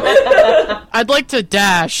too. I'd like to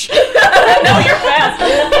dash. No, you're fast.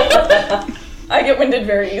 I get winded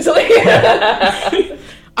very easily.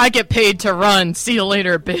 I get paid to run. See you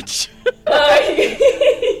later, bitch.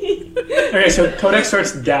 Okay, so Kodak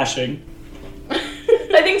starts dashing.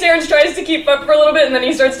 I think Terrence tries to keep up for a little bit, and then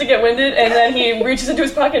he starts to get winded, and then he reaches into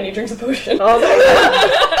his pocket and he drinks a potion. Oh my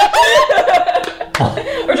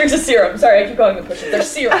Or drinks a serum. Sorry, I keep calling them potions. They're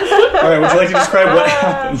serums. Alright, would you like to describe what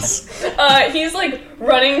happens? He's like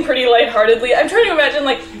running pretty lightheartedly. I'm trying to imagine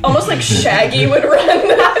like almost like Shaggy would run,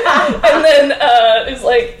 and then is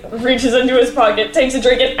like reaches into his pocket, takes a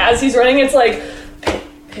drink, and as he's running, it's like pit,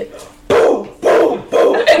 pit, boom, boom,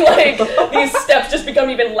 boom, and like these steps just become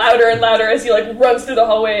even louder and louder as he like runs through the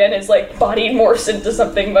hallway and his like body morphs into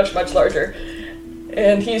something much, much larger.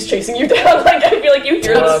 And he's chasing you down. Like, I feel like you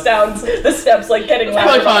hear the sounds, the steps like getting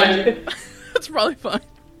louder behind you. That's probably fine.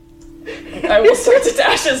 I will start to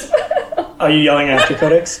dash as well. Are you yelling after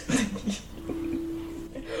Codex?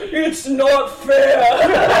 It's not fair!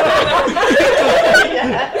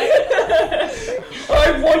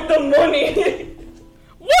 I want the money!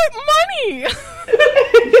 What money?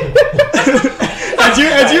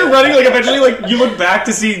 as you're running, like eventually, like you look back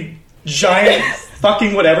to see giant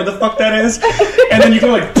fucking whatever the fuck that is, and then you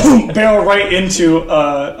can like boom, barrel right into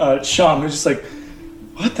Sean, who's just like,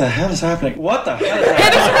 what the hell is happening? What the hell is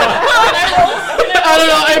happening? I don't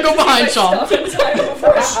know. I go behind Sean.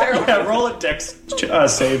 Yeah, roll a dex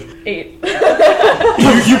save. 8.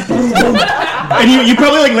 You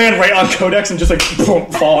probably like land right on Codex and just like boom,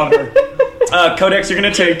 fall on her. Codex, you're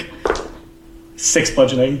gonna take 6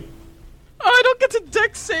 bludgeoning. Oh, I don't get to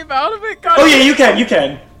dex save out of it. God. Oh yeah, you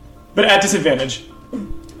can, but at disadvantage.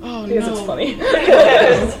 Oh Because no. it's funny.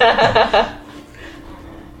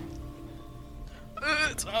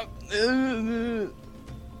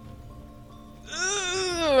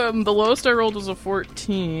 The lowest I rolled was a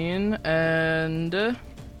 14, and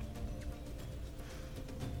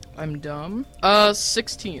I'm dumb.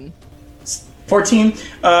 16. 14.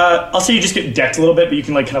 I'll say you just get decked a little bit, but you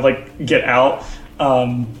can like kind of like get out.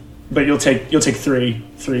 But you'll take 3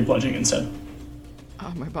 bludgeoning instead.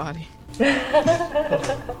 Oh, my body.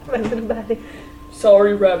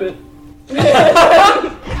 Sorry, rabbit. Get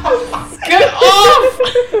off!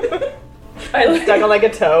 Stuck on like a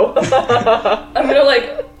toe. I'm gonna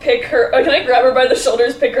like pick her. Can I grab her by the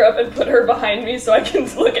shoulders, pick her up, and put her behind me so I can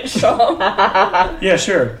look at Sean? Yeah,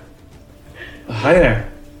 sure. Hi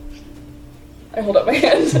there. I hold up my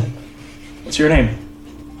hand. What's your name?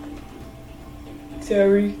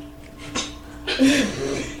 Terry.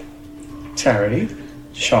 Terry.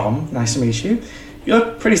 Sean. Nice to meet you. You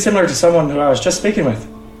look pretty similar to someone who I was just speaking with.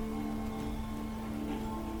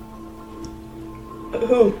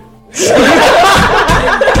 Who?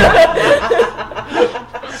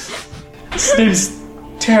 His name's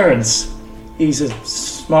Terrence. He's a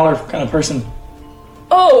smaller kind of person.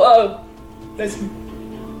 Oh, that's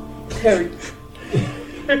Terry.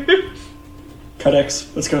 Codex,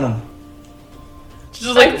 what's going on?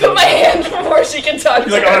 Just I put my hand before she can talk.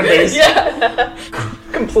 You're like on her face? Yeah.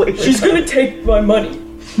 Completely. She's gonna take my money.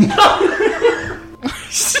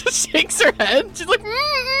 she shakes her head. She's like,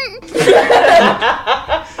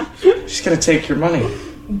 She's gonna take your money.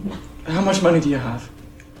 How much money do you have?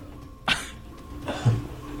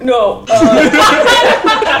 No.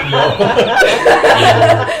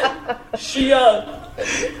 She,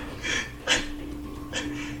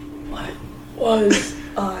 what was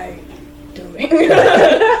I doing?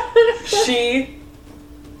 She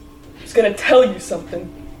was gonna tell you something,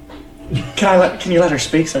 Can you let her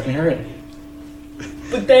speak so I can hear it?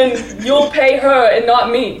 but then you'll pay her and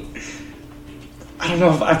not me. I don't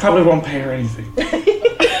know if I probably won't pay her anything.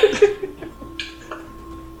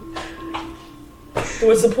 So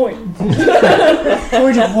what's the point?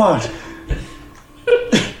 Point of what?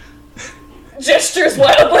 Gestures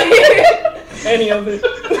wildly. Any of it.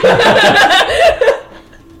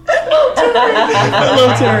 I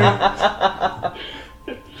love Terry.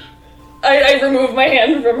 I remove my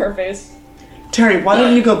hand from her face. Terry, why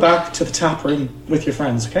don't you go back to the tap room with your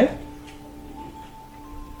friends, okay?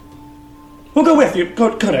 We'll go with you.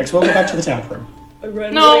 Codex, we'll go back to the tap room. I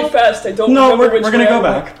ran No. really fast. I don't No, remember we're which gonna way go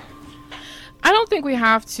I went. back. I don't think we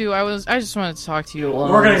have to. I just wanted to talk to you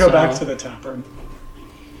alone. We're gonna go so- back to the tap room.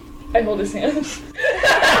 I hold his hand.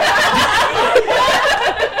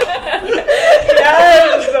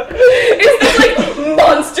 Yes! Is this like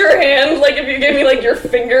monster hand? Like if you gave me like your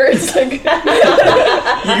finger, it's like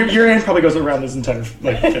Your hand probably goes around his entire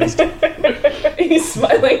like fist. he's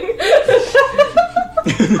smiling.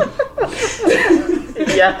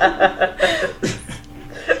 Yeah.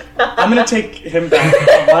 I'm gonna take him back.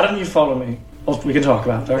 Why don't you follow me? We can talk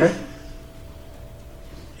about it, alright?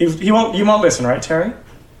 You won't listen, right, Terry?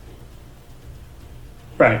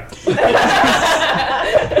 Right.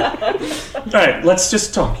 Alright, let's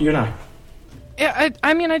just talk, you and I. Yeah,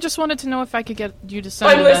 I mean, I just wanted to know if I could get you to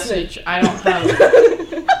send I'm a listening. message. I don't have.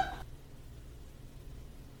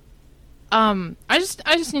 I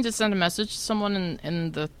just need to send a message to someone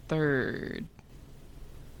in the third.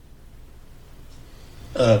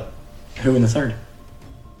 Who in the third?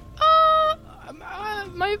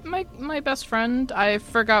 My best friend. I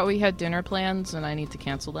forgot we had dinner plans and I need to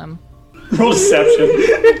cancel them. Roll deception.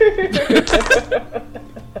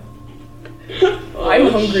 I'm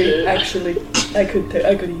hungry, actually. I could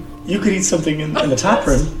eat. You could eat something in the tap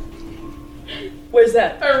room. Where's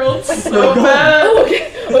that? I rolled so go bad. Oh,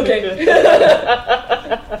 okay.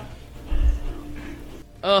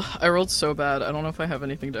 Ugh, I rolled so bad. I don't know if I have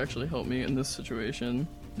anything to actually help me in this situation.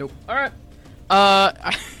 Nope. Alright.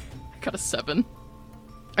 I got a 7.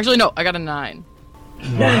 Actually, no, I got a 9.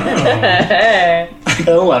 I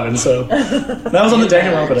got 11, so that was on the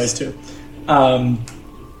Danganronpa dice too.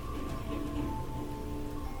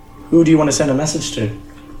 Who do you want to send a message to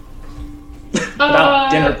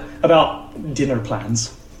about dinner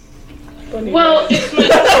plans? Well, it's my...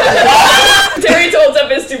 Terry holds up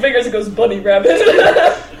his 2 fingers and goes, "Bunny rabbit,"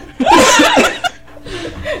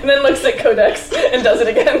 and then looks at Codex and does it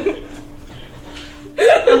again.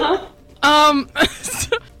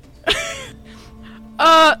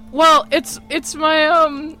 Well, it's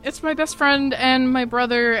my best friend and my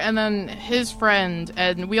brother and then his friend,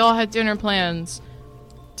 and we all had dinner plans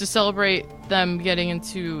to celebrate them getting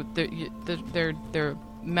into their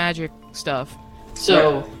magic stuff.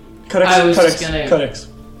 So Codex.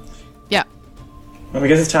 Yeah. When we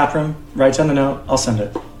get to the tap room, write down the note. I'll send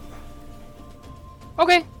it.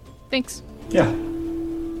 Okay. Thanks. Yeah.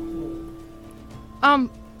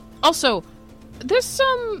 Also, there's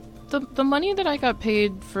the money that I got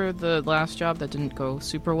paid for the last job that didn't go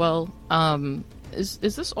super well. Is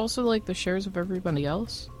this also like the shares of everybody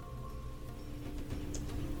else?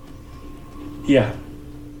 Yeah.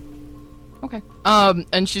 Okay.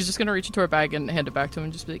 And she's just gonna reach into her bag and hand it back to him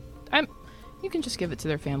and just be like, you can just give it to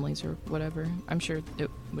their families or whatever. I'm sure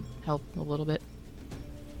it would help a little bit.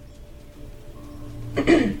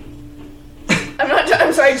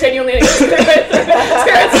 I'm sorry, genuinely.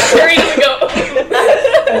 Terry doesn't go.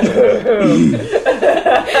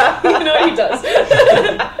 You know what he does.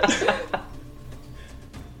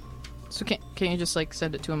 So can you just like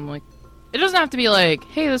send it to him? Like, it doesn't have to be like,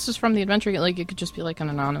 hey, this is from the adventure. Like, it could just be like an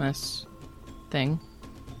anonymous thing,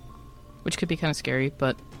 which could be kind of scary,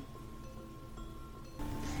 but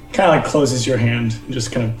Kind of like closes your hand and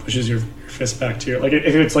just kind of pushes your fist back to your, like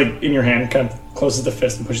if it's like in your hand, kind of closes the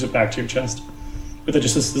fist and pushes it back to your chest with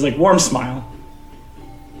just this like warm smile.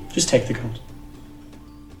 Just take the gold.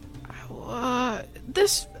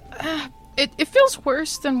 It feels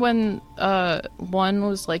worse than when one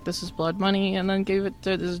was like, this is blood money, and then gave it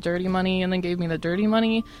to this is dirty money, and then gave me the dirty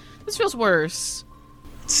money. This feels worse.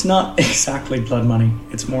 It's not exactly blood money.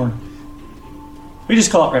 It's more, we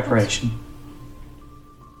just call it reparation.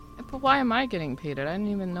 But why am I getting paid it? I didn't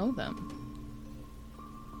even know them.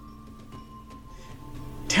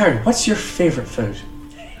 Terry, what's your favorite food?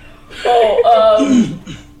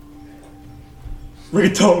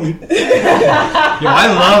 Rigatoni. Yo, I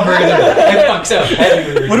love rigatoni. It fucks up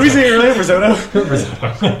heavy. What did we say earlier? Risotto?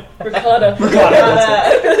 Risotto. Ricotta.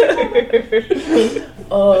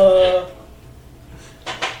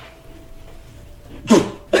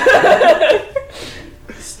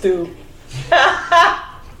 Stew.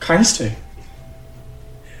 Kind of stew.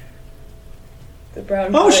 The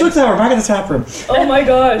brown. Oh, she looked at her back at the tap room. Oh my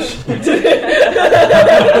gosh.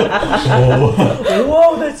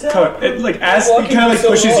 Whoa, that's Like as he kind of like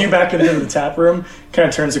pushes you back into the tap room, kind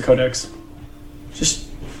of turns to Codex. Just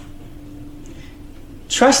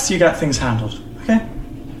trust you got things handled, okay?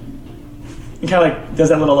 And kind of like does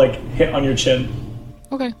that little like hit on your chin.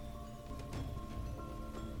 Okay.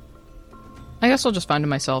 I guess I'll just find it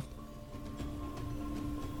myself.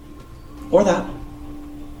 Or that.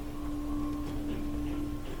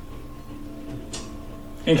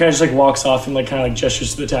 And he kind of just like walks off and like kind of like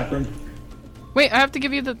gestures to the tap room. Wait, I have to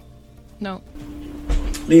give you the... No.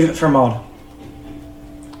 Leave it for Maud.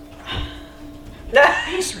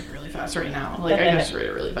 I just read it really fast right now. Like, I just read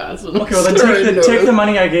it really fast. Okay, well then take the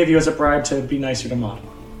money I gave you as a bribe to be nicer to Maud.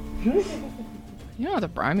 You don't have to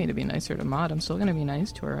bribe me to be nicer to Maud. I'm still gonna be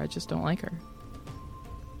nice to her. I just don't like her.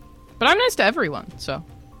 But I'm nice to everyone, so...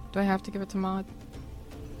 Do I have to give it to Maud?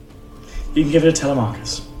 You can give it to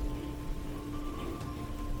Telemachus.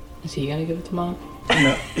 Is he gonna give it to Maud?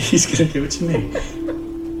 No, he's gonna give it to me.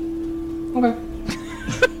 Okay.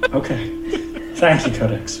 Okay. Thank you,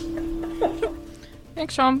 Codex.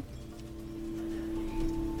 Thanks, Sean.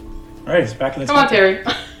 Alright, he's back in the Come on, Terry.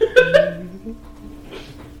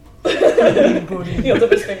 He holds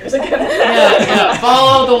up his fingers again. Yeah.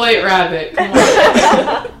 Follow the white rabbit. Come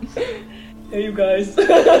on. Hey, you guys.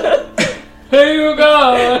 Hey, you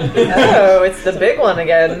guys. Oh, it's the big one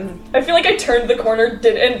again. I feel like I turned the corner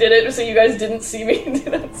did it so you guys didn't see me do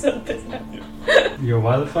that something. Yo,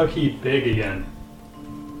 why the fuck he big again?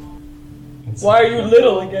 Why are you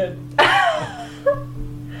little again?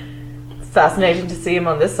 It's fascinating to see him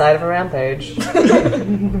on this side of a rampage.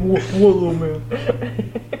 Whoa, man.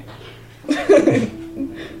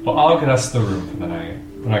 Well, I'll get us the room for the night.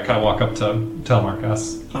 And I kind of walk up to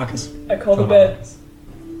Marcus. Marcus. I call the bed.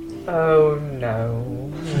 Oh no.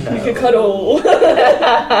 We could cuddle. Do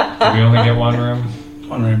we only get one room?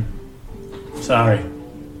 One room. Sorry.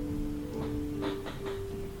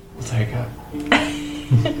 We'll take it.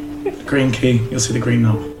 Green key. You'll see the green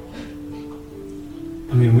knob.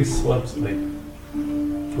 I mean, we slept like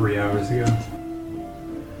 3 hours ago.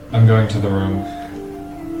 I'm going to the room.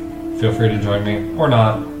 Feel free to join me. Or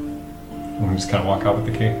not. I'm just kind of walk out with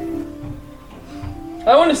the key.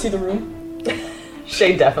 I want to see the room.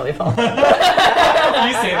 Shay definitely falls. You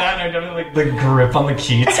say that and I definitely like the grip on the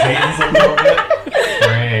key tightens a little bit.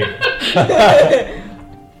 Great.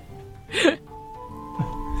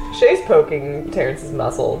 Shay's poking Terrence's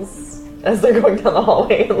muscles as they're going down the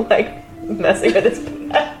hallway and like messing with his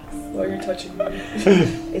pecs. While you're touching me.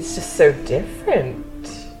 It's just so different.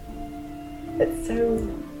 It's so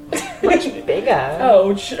much bigger.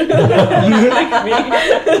 Ouch. Like me.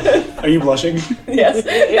 Are you blushing? Yes.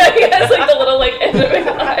 Yeah, he has like the little like anime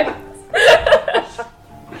eyes.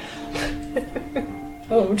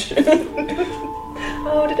 Ouch.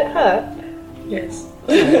 Oh, did it hurt? Yes.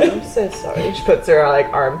 Oh, I'm so sorry. She puts her like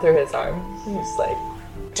arm through his arm. He's like,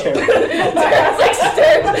 Terry.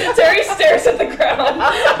 Terry stares at the ground.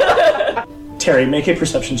 Terry, make a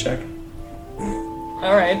perception check.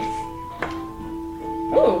 Alright.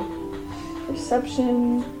 Ooh.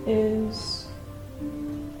 Perception is...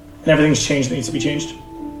 And everything's changed that needs to be changed?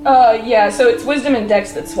 Yeah, so it's wisdom and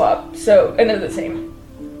dex that swap, so, and they're the same.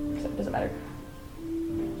 So it doesn't matter.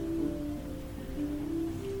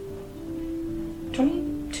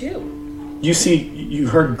 22. You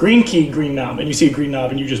heard green key, green knob, and you see a green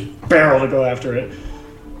knob and you just barrel to go after it.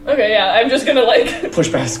 Okay, yeah, I'm just gonna like...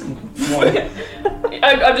 Push past one.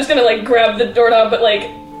 I'm just gonna like grab the doorknob, but like...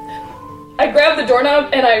 I grab the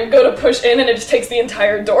doorknob and I go to push in and it just takes the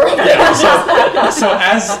entire door open. So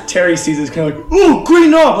as Terry sees it, it's kind of like, ooh, green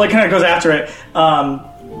knob, like kind of goes after it.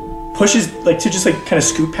 Pushes like to just like kind of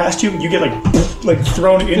scoop past you. You get like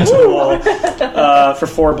thrown into the wall for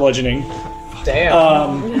 4 bludgeoning.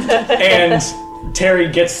 damn. And Terry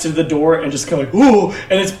gets to the door and just kind of like, ooh,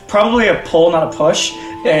 and it's probably a pull, not a push,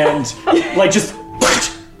 and like just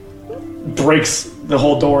breaks the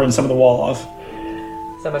whole door and some of the wall off.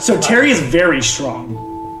 So Terry is very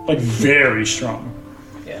strong, like very strong.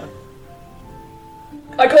 Yeah.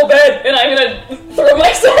 I call bed and I'm gonna throw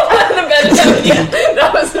myself on the bed and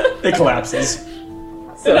that was... It collapses.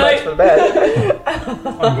 So much for bed.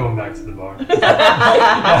 I'm going back to the bar.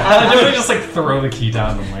 I definitely just like throw the key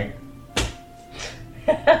down and like...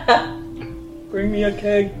 Bring me a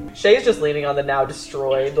keg. Shay's just leaning on the now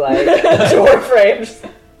destroyed like door frame.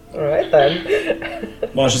 Alright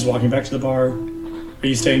then. Wash is walking back to the bar. Are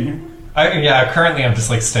you staying here? Currently I'm just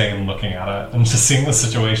like staying and looking at it and just seeing the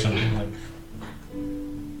situation. Like,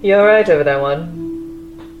 You alright over there,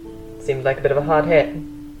 one? Seemed like a bit of a hard hit.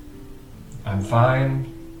 I'm fine.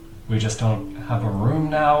 We just don't have a room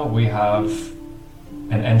now. We have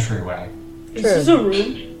an entryway. Is this a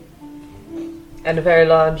room? And a very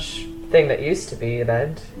large thing that used to be a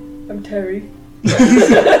bed. I'm Terry. Yes,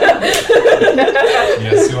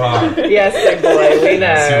 you are. Yes, big boy, we know.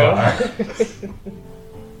 Yes, you are.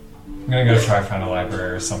 I'm gonna go try to find a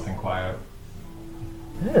library or something quiet.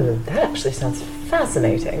 Ooh, that actually sounds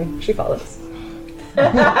fascinating. She follows. Okay.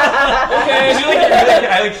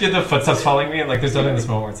 I like hear the footsteps following me, and like there's nothing in this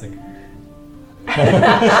moment where it's like.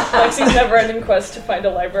 Lexi's never-ending quest to find a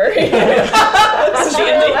library.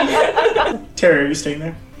 Terry, are you staying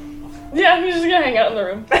there? Yeah, he's just gonna hang out in the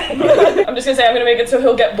room. I'm just gonna say I'm gonna make it so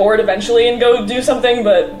he'll get bored eventually and go do something,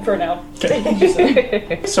 but for now.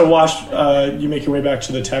 Okay. So Wash, you make your way back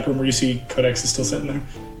to the tap room where you see Codex is still sitting there.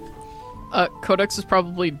 Codex is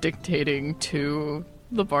probably dictating to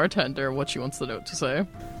the bartender what she wants the note to say.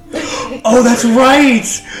 Oh, that's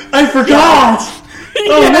right! I forgot! Yeah.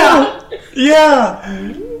 Oh no! Yeah!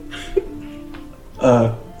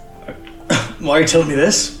 Why are you telling me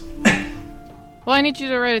this? Well, I need you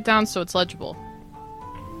to write it down so it's legible.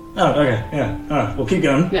 Oh, okay, yeah. Alright, we'll keep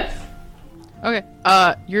going. Yes. Okay,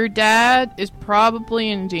 your dad is probably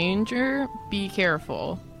in danger. Be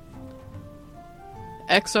careful.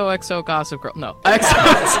 XOXO Gossip Girl. No.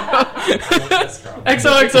 XOXO.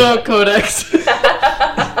 XOXO Codex.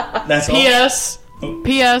 That's all? P.S.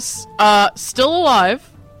 P.S. Still alive.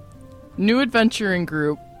 New adventuring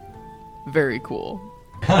group. Very cool.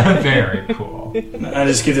 Very cool. I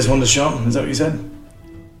just give this one to Sean. Is that what you said?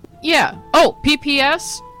 Yeah. Oh,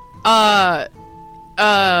 PPS.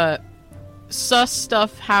 Sus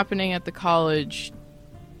stuff happening at the college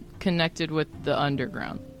connected with the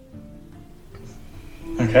underground.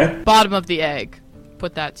 Okay. Okay. Bottom of the egg.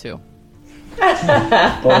 Put that too.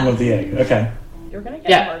 Bottom of the egg. Okay. You're gonna get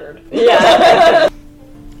Yeah. murdered. Yeah.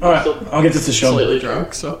 All right. I'll get this to Sean. Slightly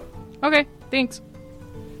drunk, so. Okay, thanks.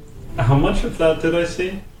 How much of that did I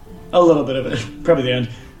see? A little bit of it. Probably the end.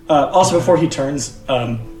 Also, before he turns,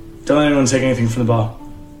 don't let anyone take anything from the bar.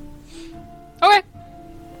 Okay.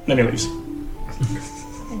 Then he leaves.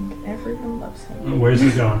 And everyone loves him. Where's he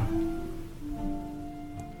going?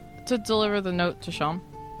 To deliver the note to Sean.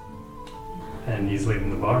 And he's leaving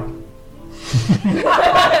the bar.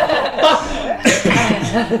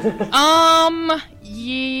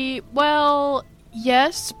 Well,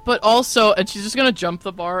 yes, but also, and she's just gonna jump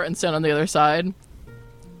the bar and stand on the other side.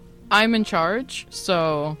 I'm in charge,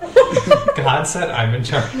 so... God said I'm in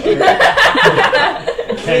charge.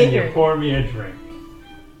 Can you pour me a drink?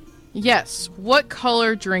 Yes, what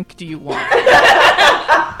color drink do you want?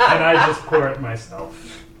 And I just pour it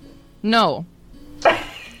myself. No.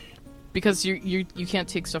 Because you can't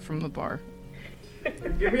take stuff from the bar.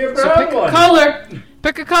 Give me a So brown pick one. a color!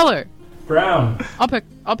 Pick a color! Brown. I'll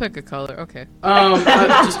pick a color, okay.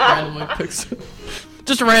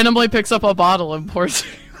 Just randomly picks up a bottle and pours it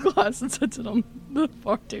in a glass and sets it on the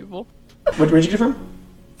bar table. Where'd you get it from?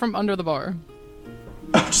 From under the bar.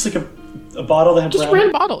 Just like a bottle that had Just a brown.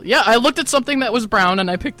 random bottle. Yeah, I looked at something that was brown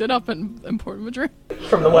and I picked it up and poured him a drink.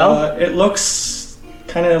 From the well. It looks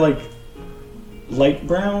kind of like light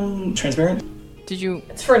brown, transparent. Did you...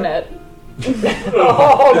 It's for Ned.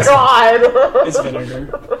 Oh God! It's vinegar.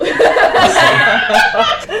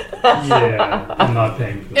 Yeah, I'm not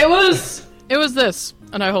paying for that. It was this.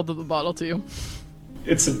 And I hold the bottle to you.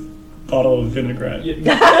 It's a bottle of vinaigrette.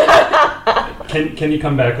 Can you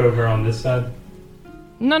come back over on this side?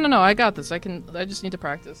 No, I got this. I just need to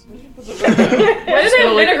practice. Why did they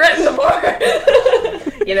have vinaigrette in the bar?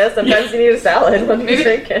 You know, sometimes you need a salad when you're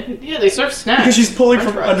drinking. Yeah, they serve snacks. Because she's pulling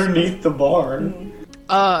from French fries. underneath the bar.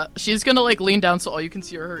 She's gonna like lean down so all you can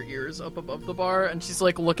see are her ears up above the bar, and she's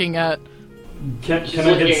like looking at... Can I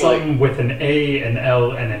looking get something with an A, an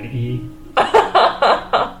L, and an E?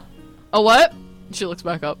 A what? She looks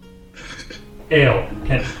back up. Ale.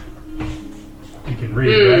 You can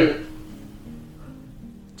read, right?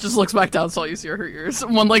 Just looks back down so all you see are her ears.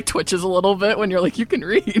 One like twitches a little bit when you're like, you can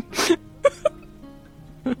read.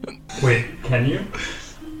 Wait, can you?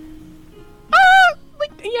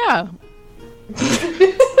 Yeah.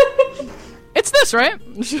 It's this, right?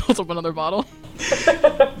 She holds up another bottle.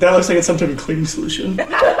 That looks like it's some type of cleaning solution.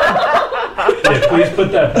 Yeah, please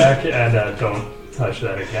put that back and don't touch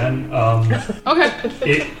that again. Okay.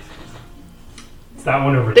 It's that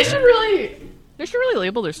one over They there. should really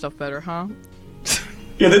label their stuff better, huh?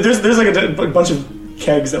 Yeah, there's like a bunch of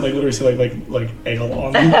kegs that like literally say like ale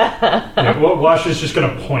on them. Yeah, Wash is just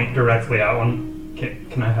gonna point directly at one.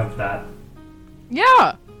 Can I have that?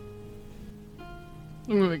 Yeah.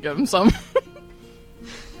 I'm gonna give him some.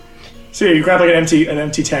 So yeah, you grab like an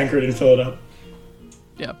empty tankard and fill it up.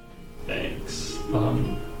 Yeah. Thanks.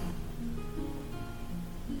 I'm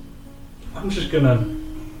just gonna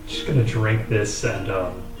drink this and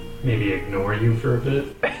maybe ignore you for a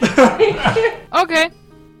bit. Okay.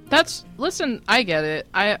 Listen, I get it.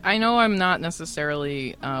 I know I'm not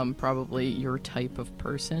necessarily probably your type of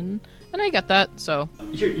person, and I get that, so.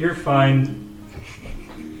 You're fine.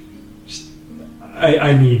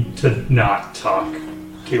 I need to not talk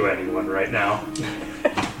to anyone right now.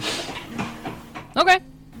 Okay.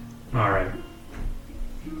 Alright.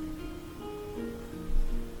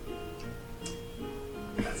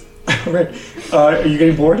 Alright. Are you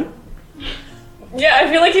getting bored? Yeah, I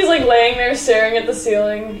feel like he's like laying there staring at the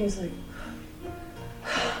ceiling. He's like,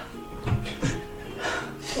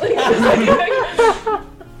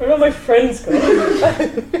 where are my friends going?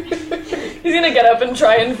 He's gonna get up and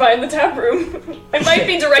try and find the tap room. It might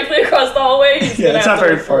be directly across the hallway. He's Yeah, gonna it's have not to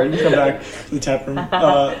very look far. for it. You can come back to the tap room.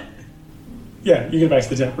 Yeah, you get back to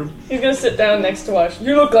the tap room. He's gonna sit down next to Wash.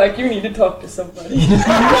 You look like you need to talk to somebody.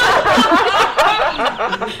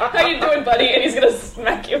 How you doing, buddy? And he's gonna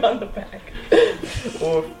smack you on the back.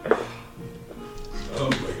 Oh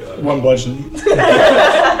my god. One bludgeon.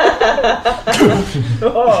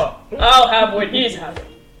 I'll have what he's having.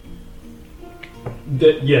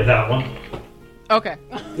 Yeah, that one. Okay.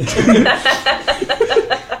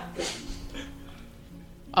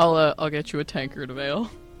 I'll get you a tankard of ale.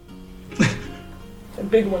 A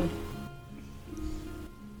big one.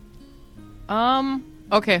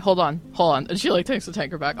 Okay, hold on. And she like takes the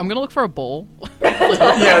tankard back. I'm gonna look for a bowl.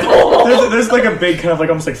 Yeah, there's like a big kind of like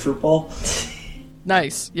almost like fruit ball.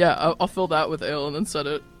 Nice. Yeah, I'll fill that with ale and then set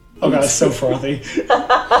it. Oh god, it's so frothy.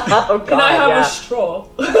 Oh God! Can I have yeah. a straw?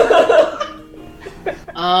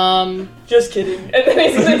 Just kidding. And then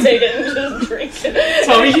he's gonna take it and just drink it.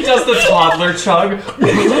 Tell me he does the toddler chug.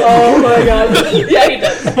 Oh my god. Yeah, he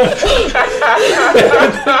does.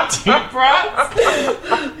 Deep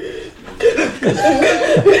breaths.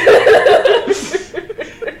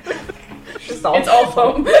 It's all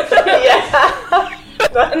foam. Yeah.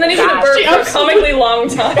 And then he's gonna burp for a comically long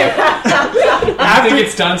time. After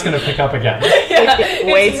it's done, it's gonna pick up again. Yeah,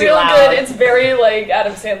 Way it's too real loud. good. It's very like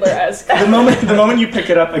Adam Sandler-esque. The moment you pick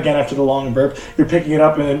it up again after the long burp, you're picking it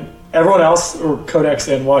up, and then everyone else, or Codex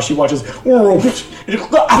and Washi, watches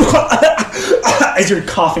as you're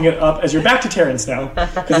coughing it up, as you're back to Terrence now,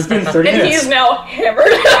 because it's been 30 And minutes. he's now hammered.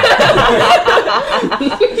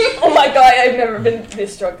 Oh my god, I've never been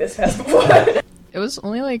this drunk this fast before. It was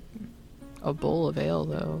only like a bowl of ale,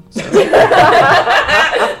 though. So.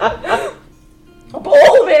 A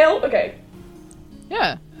bowl of ale? Okay.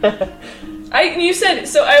 Yeah. You said,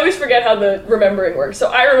 so I always forget how the remembering works. So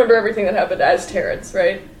I remember everything that happened as Terrence,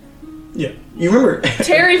 right? Yeah, you remember.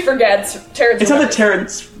 Terry forgets. Terrence It's not that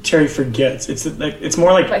remembers. Terry forgets. It's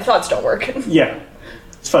more like, My thoughts don't work. yeah,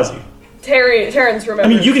 it's fuzzy. Terrence remembers. I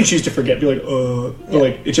mean, you can choose to forget, be like, but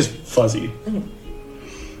like, it's just fuzzy. Mm-hmm.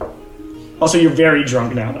 Also, you're very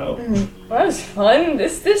drunk now, though. Well, that was fun.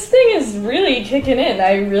 This thing is really kicking in.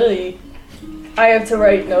 I have to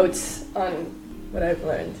write notes on what I've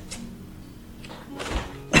learned.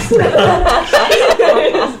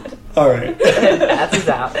 All right. Passes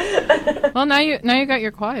out. Well, now you got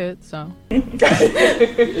your quiet, so.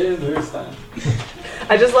 There's time.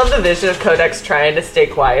 I just love the vision of Codex trying to stay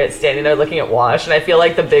quiet, standing there looking at Wash, and I feel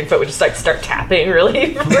like the Bigfoot would just like start tapping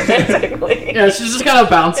really frantically. Yeah, she's just kind of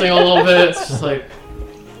bouncing a little bit. It's just like,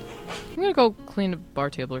 I'm gonna go clean a bar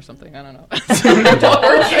table or something. I don't know.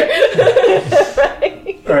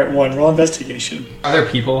 All right, roll investigation. Are there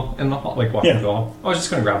people in the hall, like walking Yeah. through the hall? I was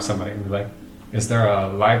just gonna grab somebody and be like, is there a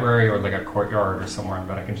library or like a courtyard or somewhere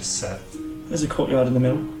that I can just sit? There's a courtyard in the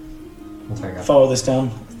middle. We'll take it. Follow this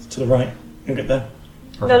down to the right. You'll get there.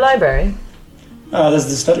 No library. There's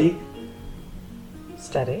the study.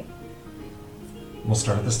 Study. We'll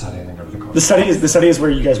start at the study and then go to the courtyard. The study is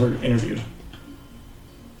where you guys were interviewed.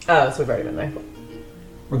 Oh, so we've already been there.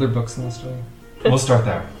 Were there books in the study? We'll start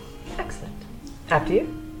there. Excellent. After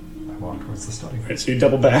you. I walk towards the study. Right, so you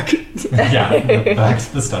double back. Yeah, back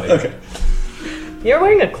to the study. Okay. You're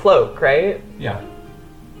wearing a cloak, right? Yeah.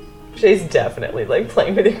 She's definitely like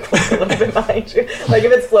playing with your cloak a little bit behind you. Like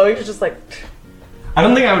if it's flowing, she's just like, I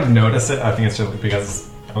don't think I would notice it. I think it's just because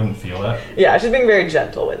I wouldn't feel it. yeah, she's being very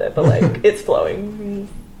gentle with it, but like it's flowing,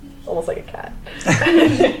 almost like a cat.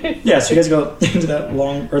 Yeah, so you guys go into that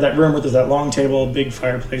that room where there's that long table, big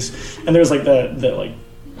fireplace, and there's like the like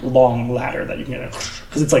long ladder that you can get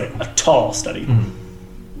because it's like a tall study. Mm-hmm.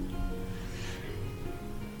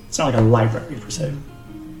 It's not like a library per se,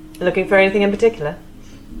 Looking for anything in particular?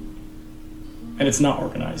 and it's not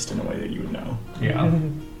organized in a way that you would know. Yeah.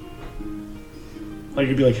 Like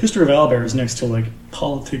you'd be like history of owlbear is next to like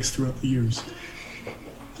politics throughout the years.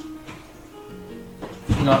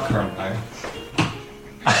 Not currently.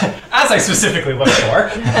 As I specifically look for.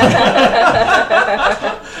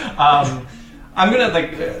 I'm gonna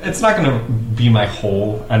like. It's not gonna be my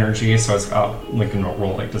whole energy, so it's like gonna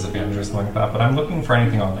roll like disadvantage or something like that. But I'm looking for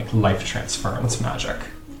anything on like life transference magic.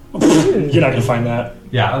 You're not gonna find that.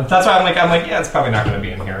 Yeah, that's why I'm like, yeah, it's probably not gonna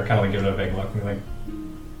be in here. Kind of like give it a big look and be like,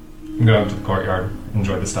 I'm going to the courtyard,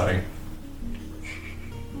 enjoy the study.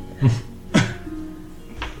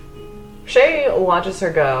 Shay watches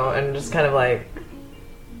her go and just kind of like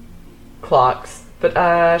clocks, but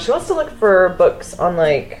she wants to look for books on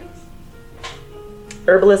like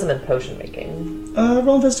herbalism and potion making.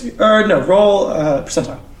 Roll investigate. Roll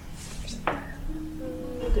percentile.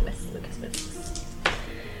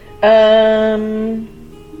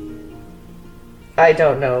 I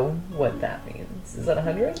don't know what that means. Is that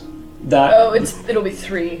 100? That. Oh, it'll be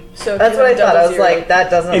 3. So if That's you what I have thought. I double was zero- like, that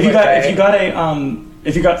doesn't If you look got right.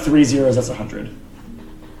 if you got 3 zeros, that's 100.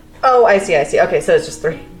 Oh, I see. Okay, so it's just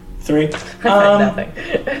 3. 3.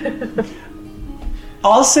 Nothing.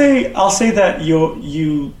 I'll say that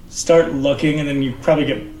you start looking and then you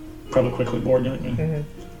probably quickly bored. You're like,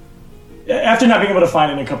 After not being able to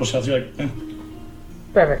find it in a couple shelves, you're like,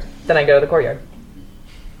 Perfect. Then I go to the courtyard.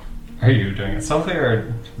 Are you doing it stealthy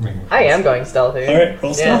or making? I am going stealthy. all right,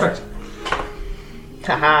 roll Yeah. stealth. Perfect.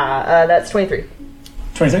 Haha, that's 23.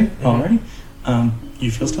 23. Alrighty. You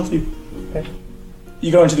feel stealthy. Okay.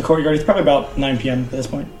 You go into the courtyard. It's probably about 9 p.m. at this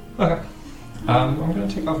point. Okay. I'm gonna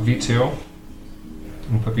take off V2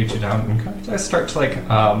 and put V2 down and kind of start to like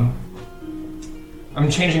I'm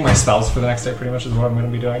changing my spells for the next day. Pretty much is what I'm gonna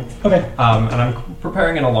be doing. Okay. And I'm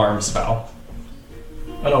preparing an alarm spell.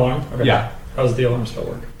 An alarm? Okay. Yeah. How does the alarm spell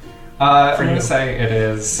work? I'm going to say it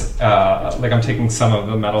is, like I'm taking some of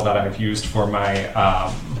the metal that I've used for my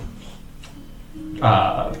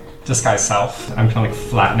disguise self. I'm kind of like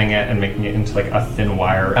flattening it and making it into like a thin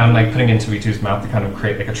wire. And I'm like putting it into V2's mouth to kind of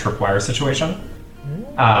create like a tripwire situation.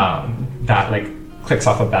 That like clicks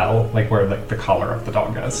off a bell, like where like the collar of the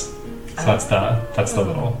dog is. So that's the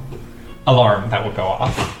little alarm that will go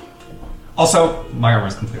off. Also, my armor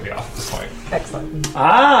is completely off at this point. Excellent. So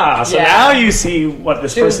Yeah. now you see what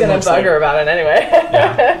this She was person gonna looks bug like. her about it anyway.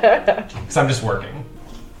 Yeah. Because I'm just working.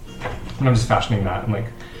 And I'm just fashioning that and like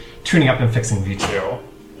tuning up and fixing V2.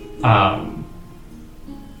 I'm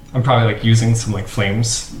probably like using some like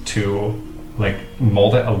flames to like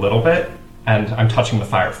mold it a little bit, and I'm touching the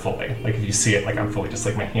fire fully. Like if you see it, like I'm fully just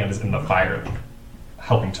like my hand is in the fire, like,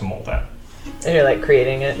 helping to mold it. And you're like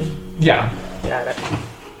creating it. Yeah. Got it.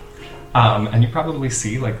 And you probably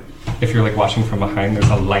see like if you're like watching from behind, there's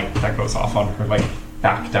a light that goes off on her like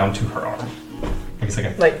back down to her arm. Like it's like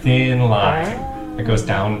a Like- thin line that goes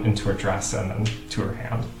down into her dress and then to her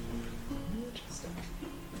hand.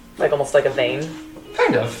 Like almost like a vein.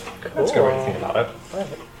 Kind of. That's a good way to think about it.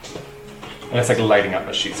 And it's like lighting up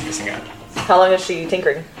as she's using it. How long is she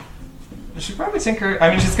tinkering? She probably tinker. I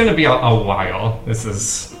mean, she's going to be a while. This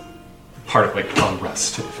is part of like a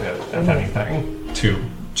rest, if anything, to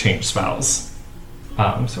change spells.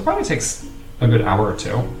 So it probably takes a good hour or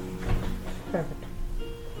two. Perfect.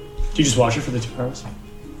 Do you just watch it for the 2 hours?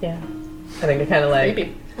 Yeah. I think I kind of like.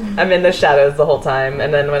 Maybe. I'm in the shadows the whole time,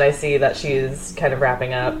 and then when I see that she's kind of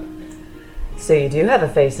wrapping up. So you do have a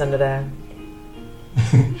face under there.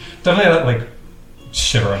 Definitely that like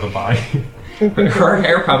shiver of the body. Her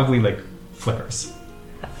hair probably like flickers.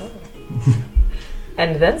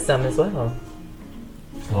 And then some as well.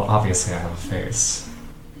 Well, obviously I have a face.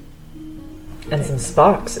 And some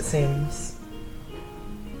sparks, it seems.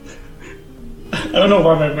 I don't know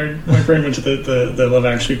why my brain went to the Love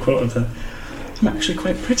Actually quote of the I'm actually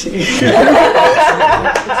quite pretty.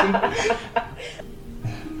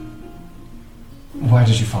 Why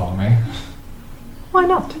did you follow me? Why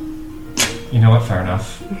not? You know what? Fair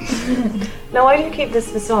enough. Now, why do you keep this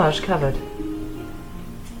visage covered?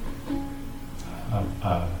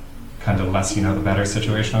 Kind of less you know, the better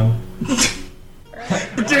situation.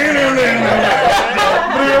 Thank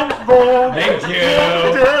you.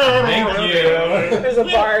 Thank you. There's a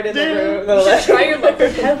bard in the room. You should try your luck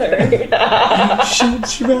with Heather. Should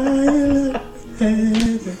try.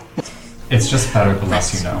 It's just better the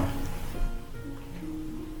less you know.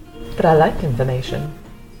 But I like information.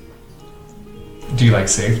 Do you like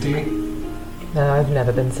safety? No, I've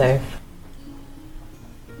never been safe.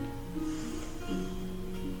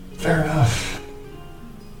 Fair enough.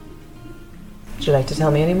 Would you like to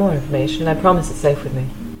tell me any more information? I promise it's safe with me.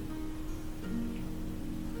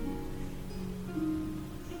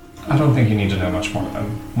 I don't think you need to know much more than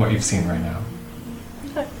what you've seen right now.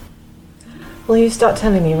 Will you start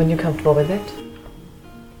telling me when you're comfortable with it?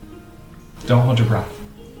 Don't hold your breath.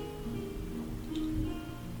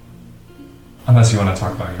 Unless you want to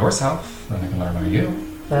talk about yourself, then I can learn about you.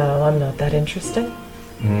 Well, I'm not that interesting.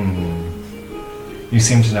 You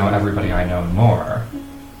seem to know everybody I know and more.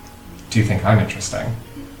 Do you think I'm interesting?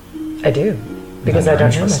 I do. Because Then I you're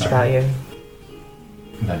don't know much interesting. about you.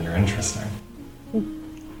 Then you're interesting.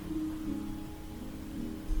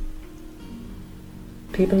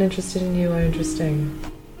 People interested in you are interesting.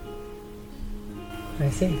 I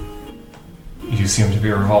see. You seem to be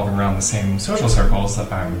revolving around the same social circles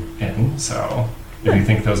that I'm in, so if you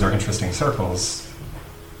think those are interesting circles,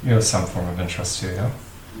 you have some form of interest to you.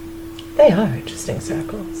 They are interesting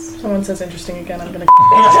circles. Someone says interesting again, I'm gonna.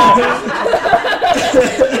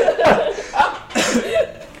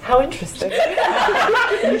 How interesting.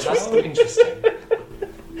 How interesting.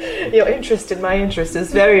 Your interest in my interest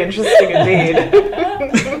is very interesting indeed.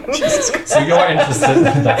 So you're interested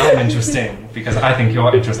that I'm interesting because I think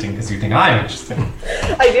you're interesting because you think I'm interesting.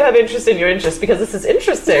 I do have interest in your interest because this is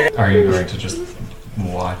interesting. Are you going to just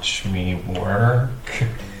watch me work?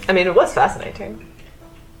 I mean, it was fascinating.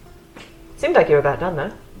 Seemed like you were about done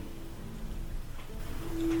though.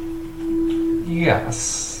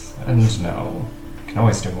 Yes and no. Can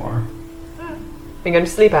always do more. You're going to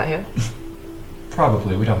sleep out here?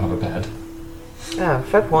 Probably. We don't have a bed. Oh,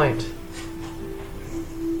 fair point.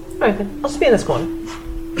 Alright then, I'll just be in this corner.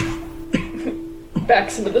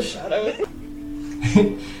 Backs into the shadow.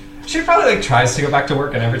 She probably like tries to go back to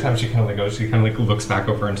work, and every time she kind of like goes, she kind of like looks back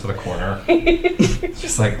over into the corner.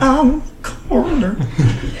 She's like, Corner.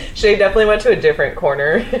 She definitely went to a different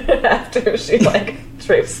corner after she like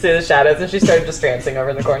drapes through the shadows, and she started just dancing over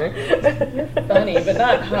in the corner. Funny, but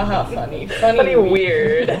not haha funny. Funny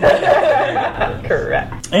weird.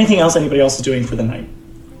 Correct. Anything else anybody else is doing for the night?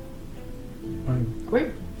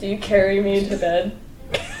 Wait, do you carry me to bed?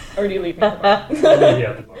 Or do you leave me at the bar? Maybe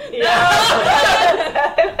at the bar.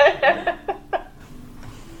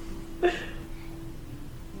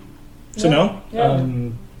 So no?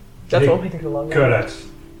 That's hey, what we think along. Codex,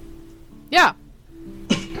 Yeah.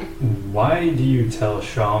 why do you tell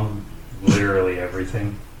Sham literally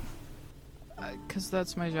everything? Because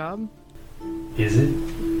that's my job. Is it?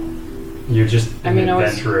 You're just an I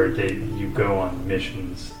was- adventurer, Dave. You go on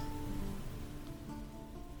missions.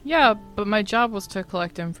 Yeah, but my job was to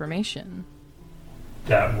collect information.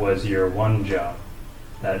 That was your one job.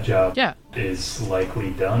 That job Yeah. is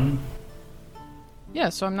likely done, Yeah,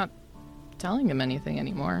 so I'm not telling him anything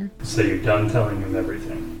anymore. so you're done telling him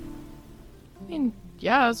everything. I mean,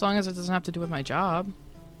 yeah, as long as it doesn't have to do with my job.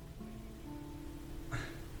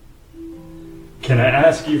 Can I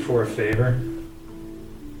ask you for a favor?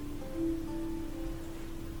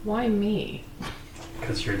 Why me?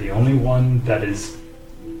 Because you're the only one that this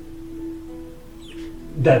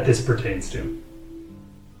pertains to.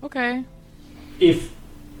 Okay. If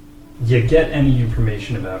you get any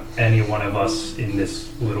information about any one of us in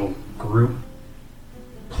this little group,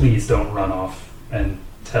 please don't run off and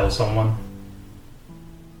tell someone.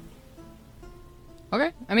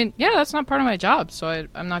 Okay. I mean, yeah, that's not part of my job, so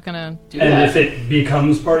I'm not gonna do And that. if it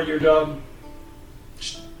becomes part of your job,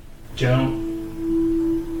 just don't.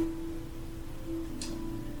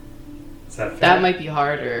 Is that fair? That might be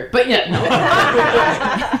harder. But yeah, no.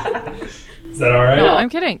 Is that alright? No, I'm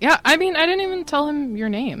kidding. Yeah, I mean, I didn't even tell him your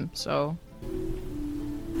name, so.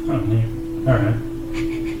 Oh, neat. Alright.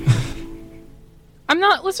 I'm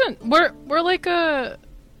not. Listen, we're like a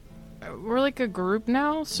group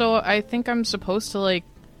now, so I think I'm supposed to like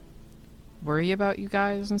worry about you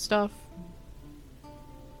guys and stuff.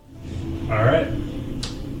 Alright.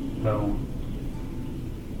 Well,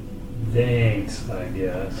 thanks, I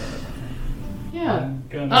guess. Yeah. I'm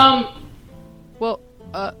gonna... Well,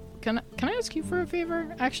 can I ask you for a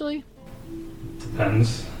favor, actually?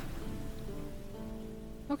 Depends.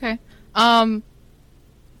 Okay. Can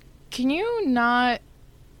you not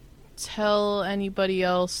tell anybody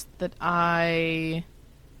else that I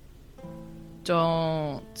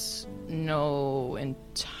don't know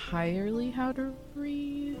entirely how to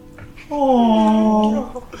read?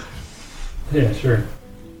 Oh. Yeah, sure.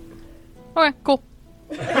 Okay, cool.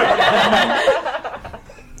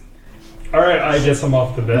 Alright, I guess I'm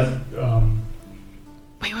off to bed.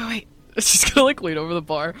 Wait. She's gonna like lean over the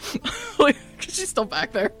bar. Like, 'cause she's still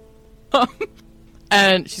back there.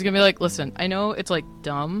 And she's gonna be like, listen, I know it's like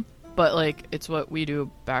dumb, but like it's what we do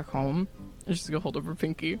back home. And she's gonna hold up her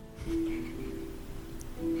pinky.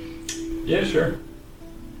 Yeah, sure.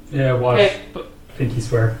 Yeah, watch. Hey, Pinky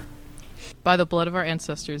swear. by the blood of our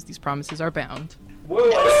ancestors, these promises are bound. Whoa!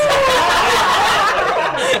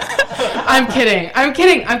 I'm kidding.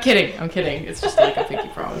 It's just like a pinky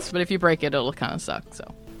promise. But if you break it, it'll kind of suck, so.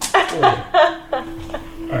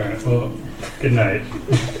 Alright, well, good night.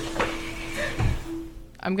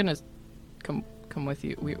 I'm gonna come with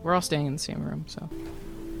you. We're all staying in the same room, so.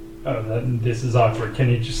 Oh, this is awkward. Can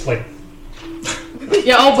you just, like...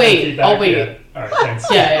 Yeah, I'll wait. Yeah. Alright, thanks.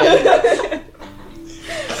 Yeah.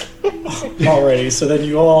 Alrighty, so then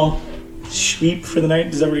you all sleep for the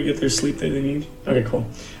night. Does everybody get their sleep that they need? Okay, cool.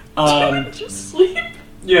 Just sleep.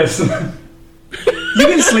 Yes. You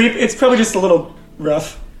can sleep. It's probably just a little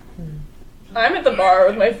rough. I'm at the bar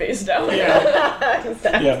with my face down. Yeah.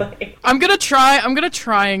 Exactly. I'm gonna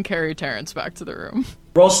try and carry Terrence back to the room.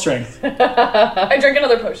 Roll strength. I drink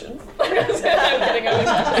another potion. I'm kidding.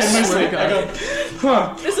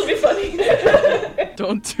 Huh. This will be funny.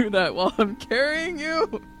 Don't do that while I'm carrying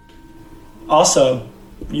you. Also,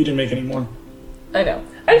 you didn't make any more. I know.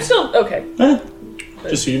 I'm still okay.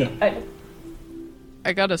 Just so you know.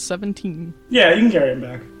 I got a 17. Yeah, you can carry him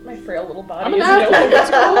back. My frail little body. I'm an is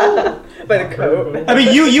athlete. By the coat. I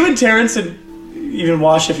mean, you and Terrence and even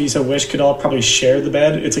Wash, if you so wish, could all probably share the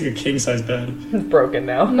bed. It's like a king-size bed. It's broken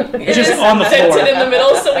now. It's just on the floor. Dented in the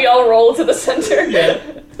middle, so we all roll to the center. Yeah.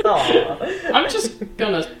 Aww. I'm just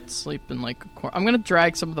gonna sleep in like a corner. I'm gonna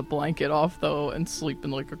drag some of the blanket off though and sleep in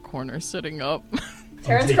like a corner sitting up.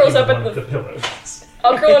 Terrence curls up at the the. pillows.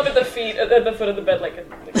 I'll curl up at the feet, at the foot of the bed, like.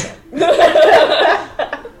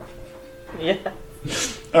 Yeah.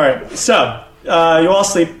 All right. So you all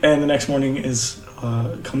sleep, and the next morning is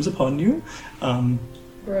comes upon you.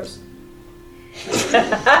 Gross. Shut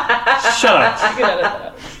up. You can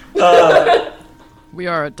edit that. We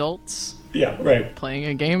are adults. Yeah, right. Playing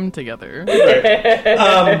a game together.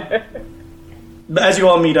 Right. But as you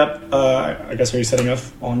all meet up, I guess are you setting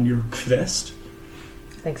off on your quest?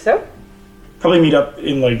 I think so. Probably meet up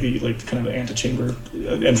in like the kind of antechamber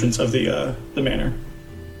entrance of the manor.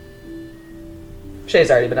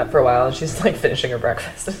 Shay's already been up for a while, and she's like finishing her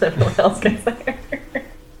breakfast as everyone else gets there.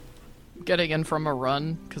 Getting in from a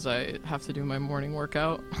run, because I have to do my morning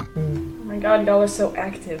workout. Oh my god, y'all are so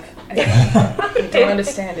active. I don't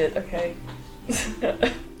understand it, okay?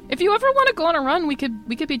 If you ever want to go on a run, we could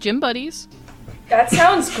be gym buddies. That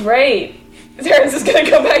sounds great. Terrence is gonna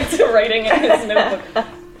go back to writing in his notebook.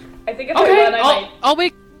 I think if I run, I might...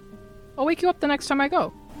 I'll wake you up the next time I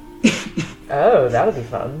go. Oh, that'll be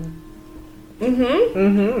fun.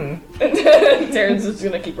 Terrence is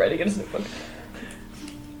gonna keep writing in his notebook.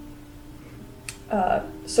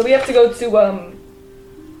 So we have to go to,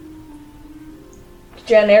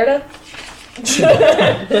 Janerda?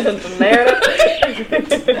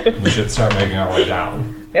 We should start making our way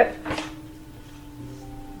down. Yep.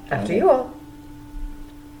 After you all.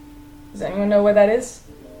 Does anyone know where that is?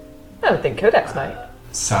 I would think Codex might.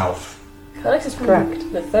 South. Codex is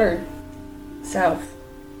Correct. the third. South.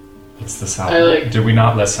 It's the south. Did we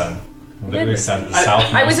not listen? Literally said the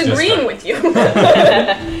south. I was agreeing with you.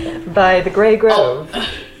 By the Grey Grove.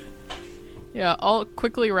 Yeah, I'll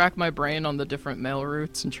quickly rack my brain on the different mail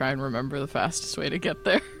routes and try and remember the fastest way to get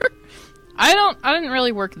there. I didn't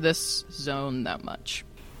really work this zone that much.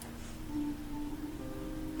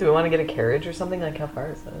 Do we want to get a carriage or something? Like, how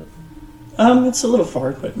far is that? It's a little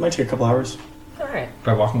far, but it might take a couple hours. Alright.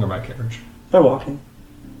 By walking or by carriage? By walking.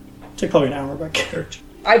 Take probably an hour by carriage.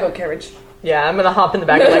 I vote carriage. Yeah, I'm gonna hop in the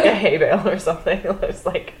back of like a hay bale or something. Just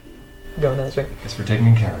like going down the street. Guess we're taking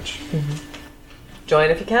a carriage. Join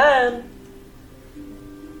if you can.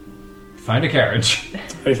 Find a carriage.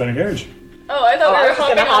 How do you find a carriage? Oh, I thought we were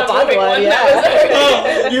hopping on a moving one. Yeah.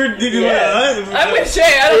 Oh, you're I'm with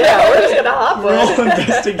Shay, I don't know. Yeah, we're just gonna hop roll one.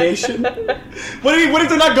 investigation. What if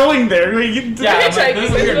they're not going there? Yeah,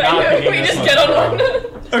 This is you're not thinking we this just one get on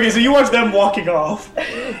through. one. Okay, so you watch them walking off.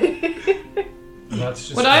 Let's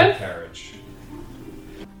just Would get I- a carriage.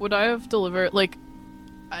 Would I have delivered, like,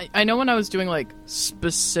 I know when I was doing, like,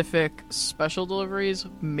 specific special deliveries,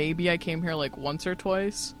 maybe I came here, like, once or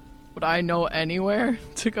twice. Would I know anywhere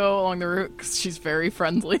to go along the route? Because she's very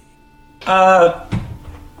friendly.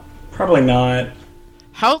 Probably not.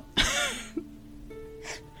 How...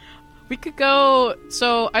 We could go...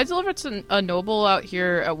 So, I delivered to a noble out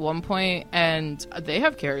here at one point, and they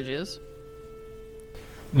have carriages.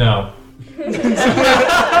 No,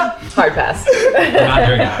 Hard pass. we're not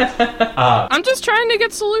doing that. I'm just trying to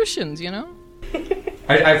get solutions, you know?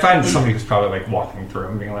 I find somebody who's probably like walking through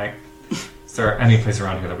and being like, is there any place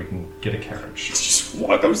around here that we can get a carriage? Just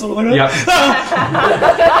walk up something like Yep.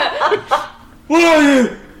 that. What are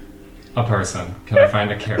you? A person. Can I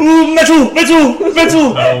find a carriage? Ooh, metal!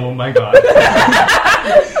 Oh my god.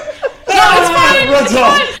 What's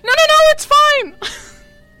up? No, it's fine!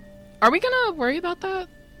 Are we gonna worry about that?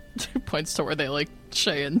 Points to where they, like,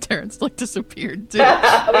 Shay and Terrence, like, disappeared, too.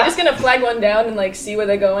 Are we just gonna flag one down and like see where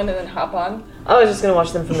they're going and then hop on? I was just gonna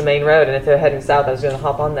watch them from the main road, and if they're heading south, I was gonna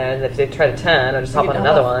hop on there, and if they try to turn, I'll just hop on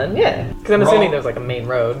another one. Yeah, because I'm assuming there's like a main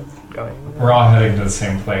road going. We're all heading to the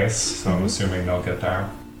same place, so I'm assuming they'll get there.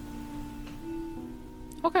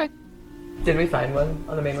 Okay. Did we find one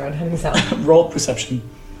on the main road heading south? Roll perception.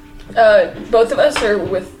 Both of us are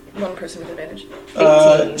with one person with advantage.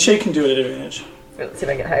 18. Shay can do it at advantage. Let's see if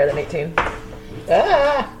I can get higher than 18.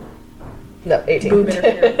 Ah! No, 18. Boob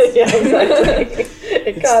interference. Yeah, exactly.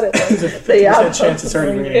 It got it. There's a 50% chance it's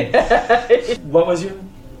already ringing. What was your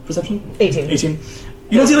perception? 18. 18.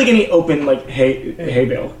 You don't see like any open like hay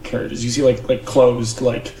bale carriages. You see like closed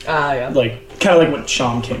like Yeah. like kind of like when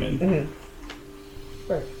Sham came in.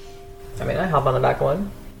 Mm-hmm. Right. I mean, I hop on the back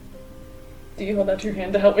one. Do you hold out your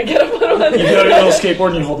hand to help me get up on one? You get on your little skateboard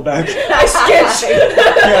and you hold it back. I sketch!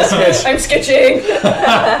 Yeah, sketch. I'm sketching!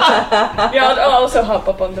 Yeah, I'll also hop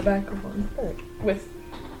up on the back of one. With...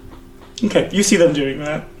 Okay, you see them doing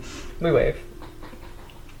that. We wave.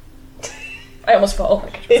 I almost fall.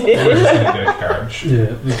 We're just gonna get a carriage.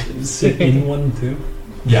 Yeah, sit in one too.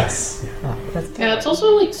 Yes. Yeah, it's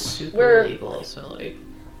also, like, super We're- illegal, so, like...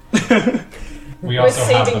 We also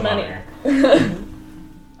have the saving money.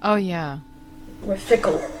 Oh, yeah. We're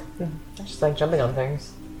fickle. I just like jumping on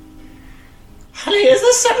things. Honey, is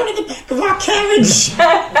there someone in the back of our carriage?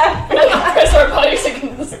 Press our bodies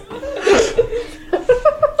against...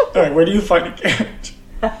 Alright, where do you find a carriage?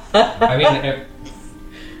 I mean,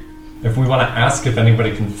 if we want to ask if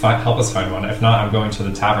anybody can help us find one. If not, I'm going to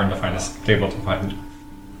the tavern to find a stable to find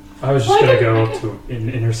I was just gonna go to an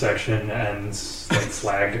intersection and like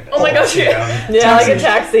flag. Oh my gosh, Yeah, like a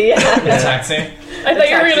taxi. Yeah. A taxi? I thought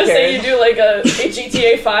you were gonna say you do like a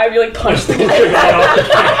GTA 5, you like punch the guy.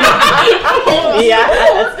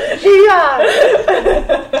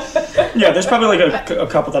 Yeah, there's probably like a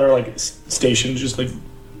couple that are like stationed, just like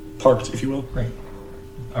parked, if you will. Great.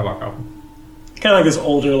 I walk up. Kind of like this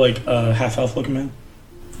older, like half-elf looking man.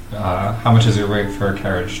 How much is your rate for a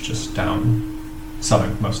carriage just down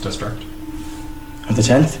southernmost district? Of the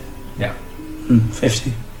 10th? Yeah.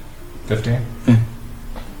 50. 50? Yeah.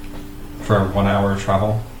 For 1 hour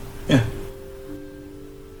travel? Yeah.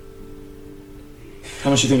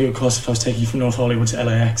 How much do you think it would cost if I was taking you from North Hollywood to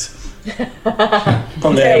LAX?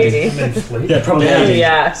 Probably 80. Yeah, probably 80.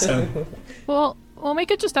 Yeah. So Well, we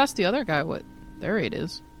could just ask the other guy what their rate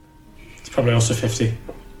is. it's probably also 50.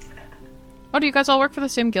 Oh, do you guys all work for the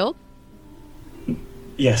same guild?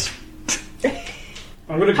 Yes.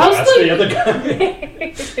 I'm gonna go ask the other guy.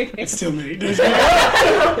 It's still me. They're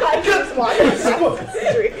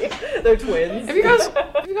twins. If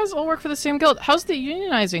you guys all work for the same guild, how's the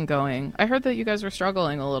unionizing going? I heard that you guys were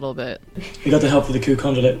struggling a little bit. We got the help with the coup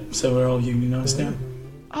conduit, so we're all unionized now.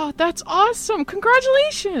 Oh, that's awesome!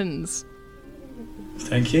 Congratulations!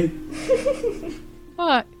 Thank you.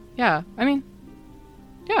 Yeah, I mean,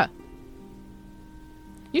 yeah.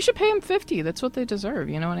 You should pay them 50. That's what they deserve.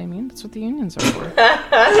 You know what I mean? That's what the unions are for.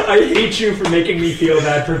 I hate you for making me feel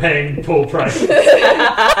bad for paying full price.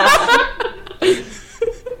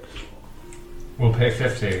 We'll pay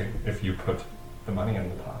 50 if you put the money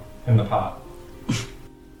in the pot.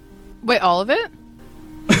 Wait, all of it?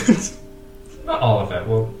 Not all of it.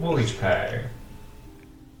 We'll each pay.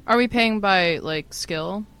 Are we paying by, like,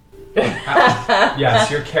 skill? Yes,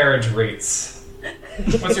 your carriage rates.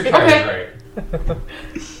 What's your carriage rate?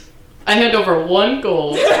 I hand over 1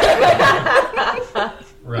 gold.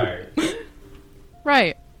 Right.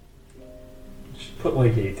 Right. Put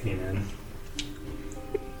like 18 in.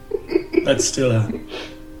 That's still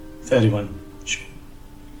 31. Sure.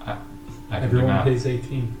 I can do Everyone math. pays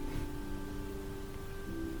 18.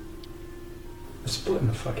 We're splitting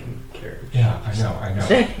the fucking carriage. Yeah, I know.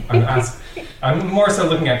 I'm more so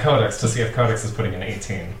looking at Codex to see if Codex is putting in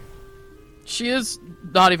 18. She is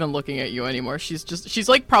not even looking at you anymore. She's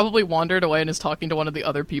like probably wandered away and is talking to one of the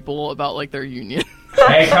other people about like their union.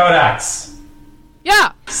 Hey, Codex!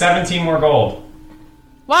 Yeah! 17 more gold.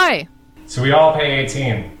 Why? So we all pay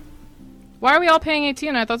 18. Why are we all paying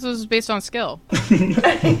 18? I thought this was based on skill.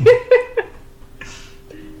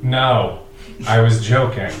 No, I was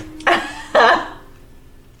joking.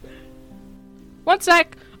 One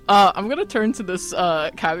sec. I'm gonna turn to this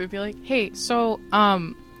cabbie and be like, hey, so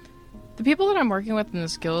the people that I'm working with in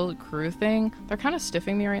this guild crew thing, they're kind of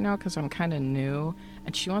stiffing me right now because I'm kind of new,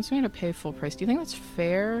 and she wants me to pay full price. Do you think that's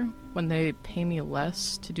fair when they pay me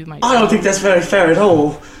less to do my job? I don't think that's very fair at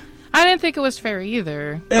all. I didn't think it was fair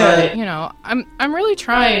either. Yeah. But, you know, I'm really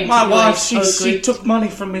trying My to wife, like, she took money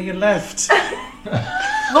from me and left.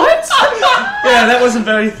 What? Yeah, that wasn't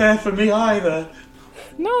very fair for me either.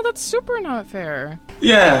 No, that's super not fair.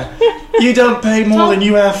 Yeah, you don't pay more than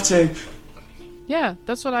you have to. Yeah,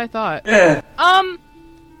 that's what I thought. Yeah.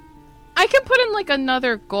 I can put in like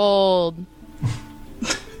another gold.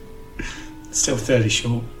 Still 30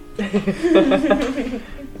 short.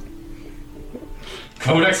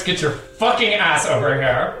 Codex, get your fucking ass over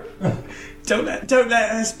here. Don't let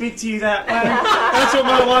her speak to you that way. That's what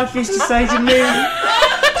my wife used to say to me.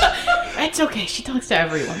 It's okay. She talks to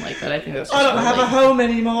everyone like that. I think that's just I don't have a home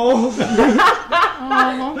anymore.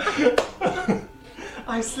 Aw.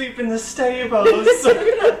 I sleep in the stables.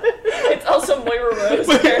 It's also Moira Rose.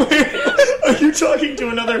 Wait, are you talking to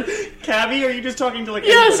another cabbie, or are you just talking to like?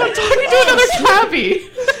 Yes, I'm anybody? talking to another cabbie.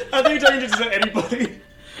 I think you're talking to just anybody.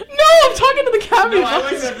 No, I'm talking to the cabbie. No, I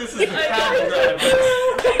always said this is the cabbie.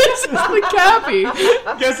 This is the cabbie.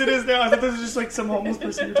 Yes, it is now. I thought this was just like some homeless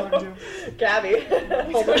person you're talking to. Gabby.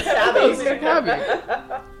 Homeless This is the Gabby.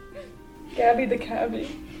 cabbie. Gabby the cabbie.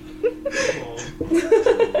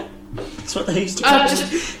 That's what they used to call me.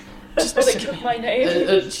 That's where they took my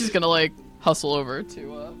name. She's gonna like hustle over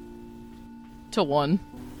to one.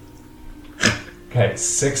 Okay,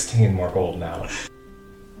 16 more gold now.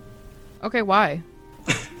 Okay, why?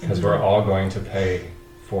 Because we're all going to pay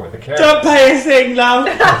for the carriage. Don't pay a thing, love.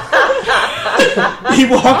 He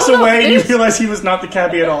walks away and you realize he was not the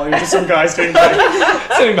cabbie at all. He was just some guy standing by.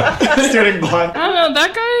 Standing by. I don't know,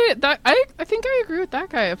 that guy, I think I agree with that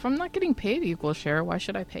guy. If I'm not getting paid equal share, why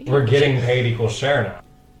should I pay you? We're getting paid equal share now.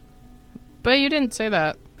 But you didn't say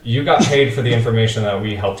that. You got paid for the information that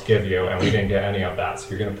we helped give you, and we didn't get any of that, so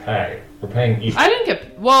you're gonna pay. We're paying equal. I didn't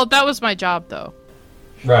get, well, that was my job though.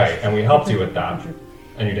 Right, and we helped you with that.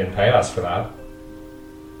 And you didn't pay us for that.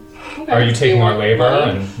 Okay. Are you Do taking our want labor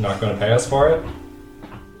money? and not going to pay us for it?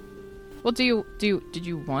 Well, did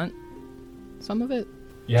you want some of it?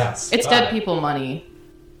 Yes. It's dead people money.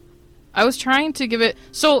 I was trying to give it.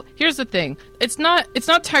 So here's the thing. It's not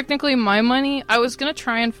technically my money. I was gonna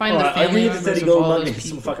try and find the I family need the members 30 of gold all money those because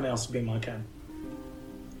people. someone fucking else will be my can.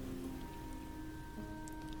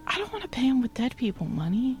 I don't want to pay him with dead people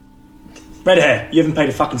money. Redhead, you haven't paid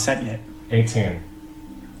a fucking cent yet. 18.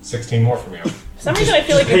 16 more from you. For some reason, I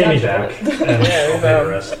feel like you're Pay me down back. to And Yeah, I'll pay the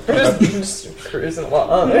rest. We're just cruising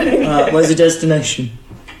along. Where's the destination?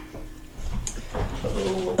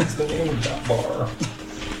 What's the name of that bar?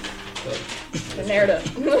 the narrative.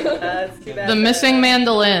 It's too bad. The missing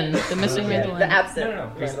mandolin. The missing Yeah, mandolin. the absent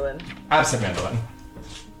No. mandolin. Absent mandolin.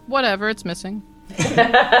 Whatever, it's missing.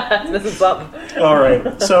 This is something.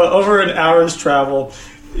 Alright, so over an hour's travel,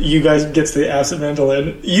 you guys get to the absent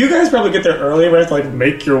mandolin. You guys probably get there early, right? To like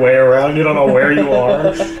make your way around. You don't know where you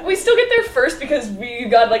are. We still get there first because we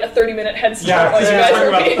got like a 30-minute head start Yeah, while you because guys we're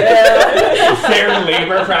were talking being Fair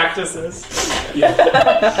labor practices.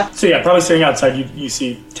 So yeah, probably sitting outside, you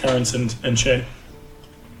see Terrence and Shay.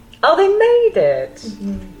 Oh, they made it.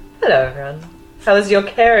 Hello, everyone. How was your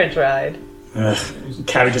carriage ride?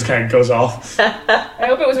 Cabby just kind of goes off. I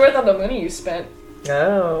hope it was worth all the money you spent.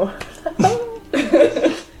 Oh.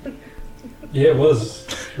 Yeah, it was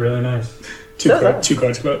really nice. Two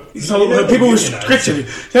cards come out. So Yeah, people were unionized.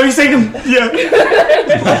 scripted. Have you seen them? Yeah.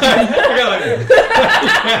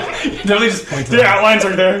 Definitely just point to The outlines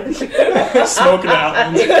are there. Smoking the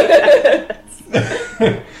outlines.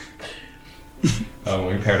 Oh,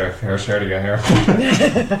 we paired our fair share to get here.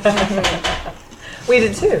 We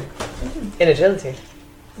did too. In agility.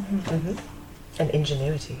 Mm-hmm. And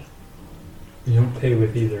ingenuity. You don't pay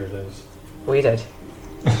with either of those. We did.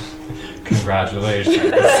 Congratulations.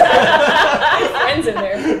 Friends in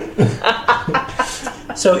there.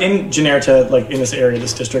 So in Generta, like in this area,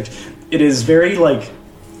 this district, it is very like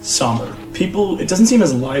somber. People, it doesn't seem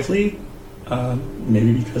as lively,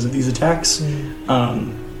 maybe because of these attacks.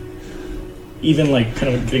 Even like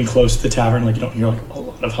kind of getting close to the tavern, like you don't hear like a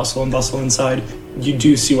lot of hustle and bustle inside. You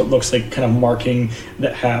do see what looks like kind of marking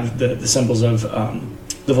that have the symbols of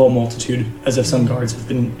the Vol Multitude, as if some guards have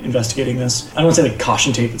been investigating this. I don't want to say like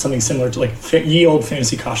caution tape, but something similar to like ye old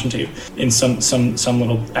fantasy caution tape in some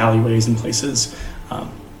little alleyways and places.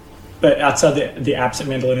 But outside the absent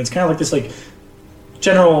mandolin, it's kind of like this like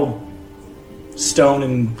general stone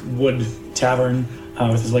and wood tavern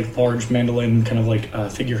with this like large mandolin kind of like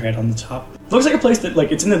figurehead on the top. It looks like a place that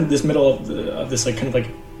like it's in this middle of this like kind of like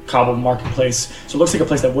cobbled marketplace, so it looks like a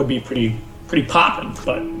place that would be pretty poppin',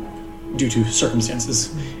 but due to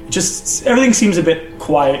circumstances, just everything seems a bit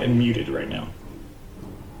quiet and muted right now.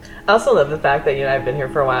 I also love the fact that you and I have been here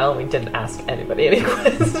for a while and we didn't ask anybody any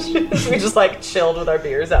questions. We just like chilled with our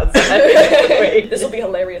beers outside. Wait, This will be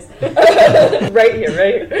hilarious. right here,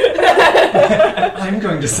 right? I'm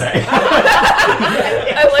going to say.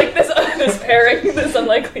 I like this pairing, this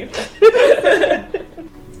unlikely.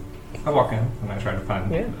 I walk in and I try to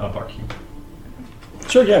find Yeah. a barkeep.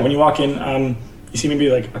 Sure, yeah. When you walk in, you see maybe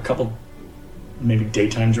like a couple, maybe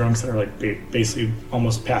daytime drunks that are like basically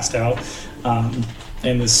almost passed out,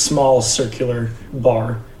 and this small circular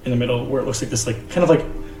bar in the middle where it looks like this like kind of like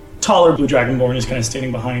taller blue dragonborn is kind of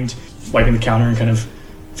standing behind, wiping the counter and kind of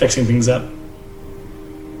fixing things up.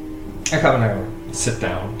 I come and I sit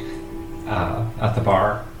down at the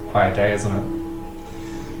bar. Quiet day, isn't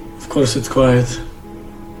it? Of course, it's quiet.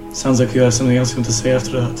 Sounds like you have something else you want to say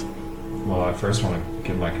after that. Well, I first want to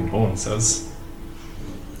give my condolences.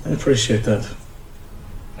 I appreciate that.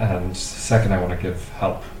 And second, I want to give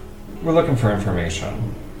help. We're looking for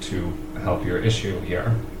information to help your issue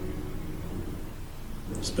here.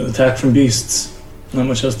 It's been attacked from beasts. Not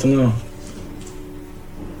much else to know.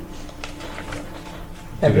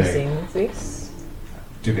 Have you they- seen these?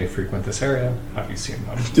 Do they frequent this area? Have you seen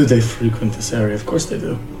them? Do they frequent this area? Of course they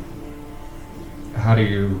do. How do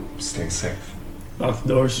you stay safe? Lock the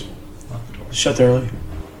doors. Lock the doors. Shut early.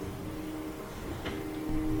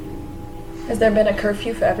 Has there been a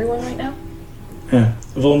curfew for everyone right now? Yeah.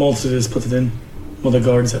 The Vol Multitude has put it in. Well, the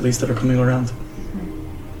guards at least that are coming around.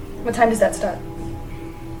 What time does that start?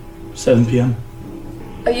 7 p.m.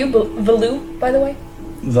 Are you Valu, by the way?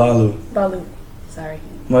 Valu. Valu. Sorry.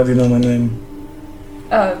 Why do you know my name?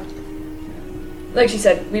 Like she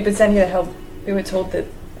said, we've been sent here to help. We were told that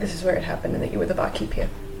this is where it happened and that you were the barkeep here.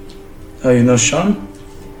 Oh, you know Sean?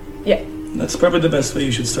 Yeah. That's probably the best way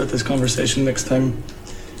you should start this conversation next time.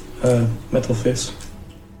 Metal Face.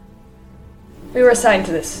 We were assigned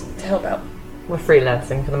to this to help out. We're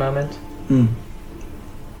freelancing for the moment.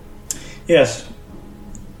 Yes.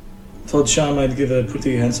 Told Sham I'd give a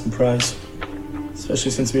pretty handsome prize. Especially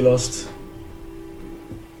since we lost...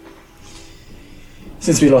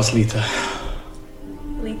 Since we lost Lita.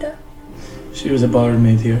 Lita? She was a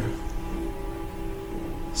barmaid here.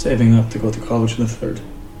 Saving up to go to college in the third.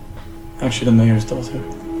 Actually, the mayor's daughter.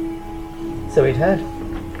 So we'd heard.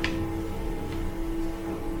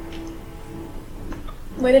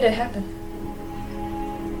 Where did it happen?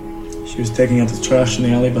 She was taking out the trash in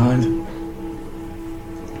the alley behind.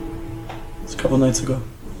 It's a couple nights ago.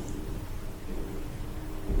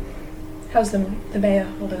 How's the mayor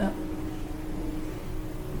holding up?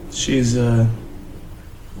 She's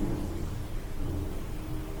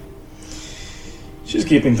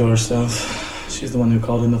keeping to herself. She's the one who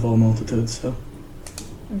called in the full multitude, so...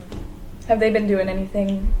 Have they been doing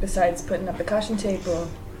anything besides putting up the caution tape, or...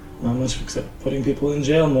 Not much except putting people in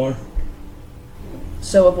jail more.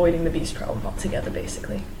 So avoiding the beast problem altogether,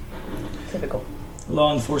 basically. Typical.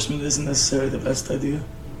 Law enforcement isn't necessarily the best idea.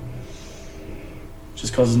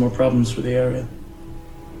 Just causes more problems for the area.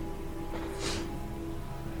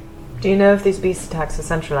 Do you know if these beast attacks are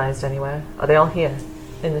centralized anywhere? Are they all here,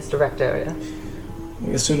 in this direct area?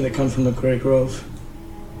 We assume they come from the Grey Grove.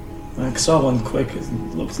 I saw one quick. It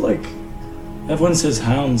looked like... Everyone says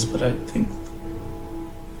hounds, but I think...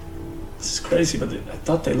 This is crazy, but I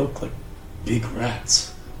thought they looked like big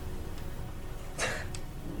rats.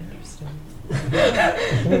 Interesting.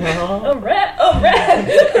 A rat! A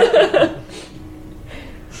rat!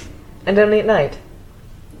 And only at night?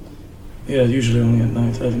 Yeah, usually only at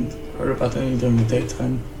night. I haven't heard about any during the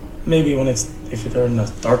daytime. Maybe when if they're in a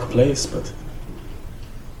dark place, but...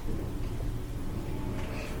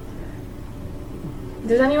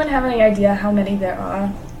 Does anyone have any idea how many there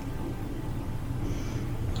are?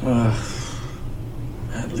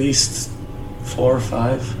 At least 4 or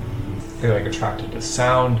 5. They're like attracted to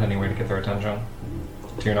sound, any way to get their attention?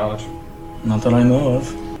 To your knowledge? Not that I know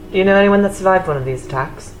of. Do you know anyone that survived one of these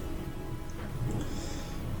attacks?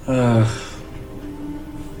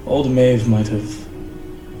 Old Maeve might have...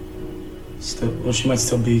 Well, she might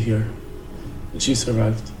still be here. But she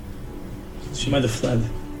survived. She might have fled.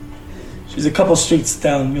 She's a couple streets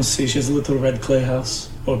down. You'll see she has a little red clay house.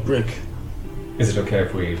 Or brick. Is it okay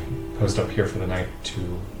if we post up here for the night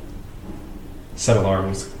to set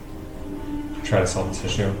alarms, try to solve this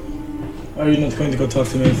issue? Are you not going to go talk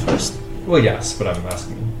to Maeve first? Well, yes, but I'm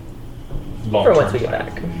asking long For term. once we get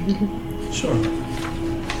back. Sure.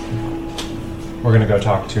 We're gonna go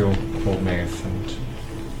talk to Old Maeve and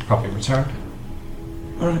probably return.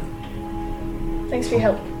 Alright. Thanks for your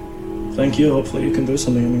help. Thank you. Hopefully you can do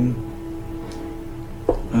something. I mean...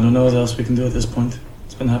 I don't know what else we can do at this point.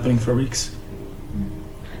 It's been happening for weeks.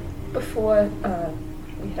 Before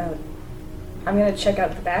we head out, I'm gonna check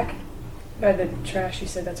out the back by the trash. You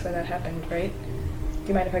said that's where that happened, right? Do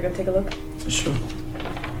you mind if I go take a look? Sure.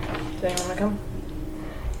 Does anyone wanna come?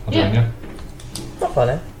 I'll join you. Not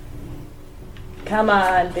funny. Come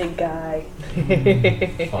on, big guy.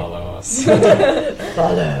 Follow us.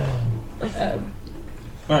 Follow.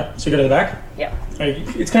 Alright, so you go to the back? Yeah.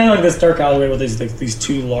 It's kind of like this dark alleyway with these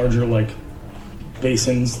two larger, like,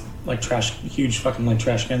 basins, like trash, huge fucking, like,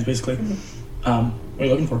 trash cans, basically. What are you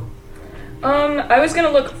looking for? I was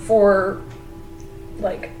gonna look for,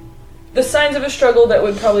 like, the signs of a struggle that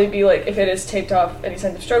would probably be, like, if it is taped off, any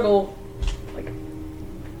signs of struggle, like,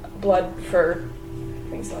 blood, fur,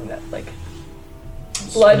 things like that, like,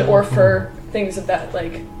 blood or fur, things of that,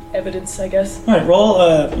 like, evidence, I guess. Alright, roll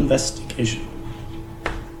investigation.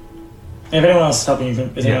 And if anyone else is helping,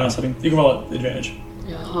 anyone else helping? You can roll at advantage.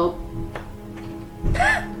 Hope.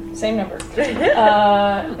 Same number.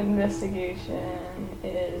 Investigation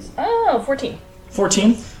is 14.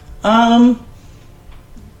 14.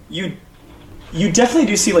 You definitely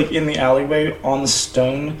do see, like, in the alleyway on the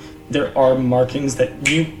stone, there are markings that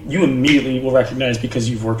you immediately will recognize because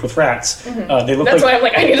you've worked with rats. They look That's why I'm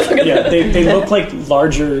like, I need to look at yeah, them. they look like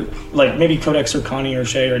larger, like maybe Codex or Connie or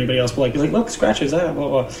Shay or anybody else will like look, scratches, blah, blah,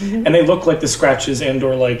 blah. And they look like the scratches and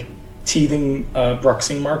or like teething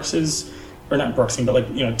bruxing marks or not bruxing, but like,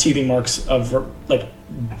 you know, teething marks of like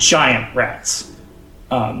giant rats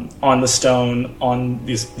on the stone, on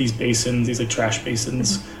these basins, these like trash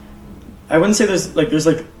basins. I wouldn't say there's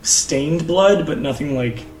like stained blood, but nothing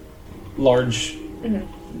like large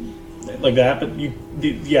like that. But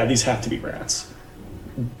these have to be rats,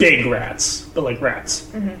 big rats, but like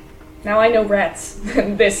rats. Now I know rats.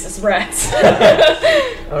 This is rats.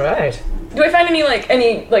 All right. Do I find any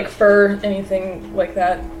fur, anything like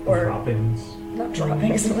that, or Droppings. not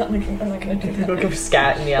droppings? I'm not gonna do that. Go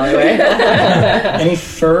scat in the alleyway. Any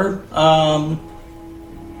fur?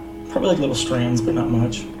 Probably like little strands, but not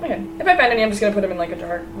much. Okay. If I find any, I'm just gonna put them in like a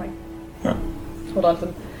jar. Like, Yeah. hold on to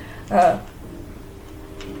them.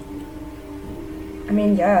 I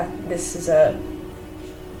mean, yeah, this is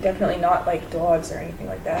definitely not like dogs or anything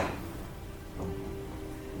like that.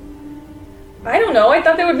 I don't know. I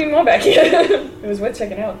thought there would be more back here. It was worth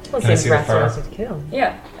checking out. Well, Can I seems see the rats fur? are also to kill.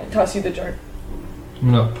 Yeah, I toss you the jar.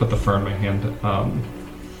 I'm gonna put the fur in my hand,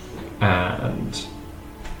 and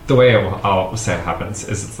the way I'll say it happens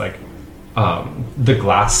is it's like the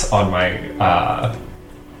glass on my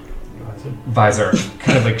visor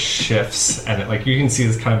kind of like shifts, and it, like you can see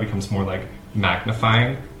this kind of becomes more like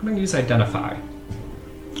magnifying. I'm gonna use identify.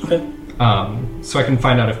 Okay. So I can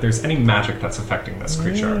find out if there's any magic that's affecting this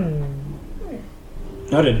creature.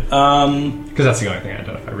 Noted. Because that's the only thing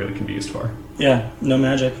identify really can be used for. Yeah, no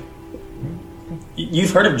magic.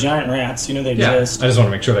 You've heard of giant rats. You know they Yeah, exist. I just want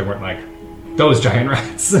to make sure they weren't like those giant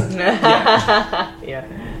rats. Yeah.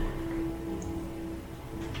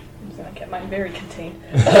 I'm just gonna get mine very contained.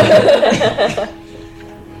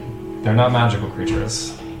 They're not magical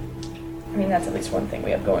creatures. I mean, that's at least one thing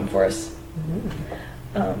we have going for us.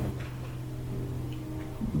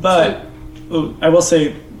 But I will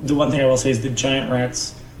say, the one thing I will say is the giant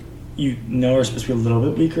rats, you know, are supposed to be a little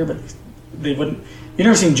bit weaker, but they wouldn't. You've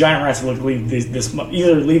never seen giant rats that leave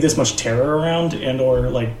either leave this much terror around, and or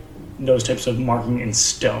like those types of marking in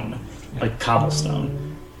stone, like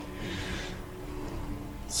cobblestone.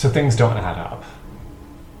 So things don't add up.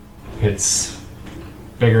 It's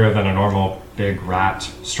bigger than a normal big rat,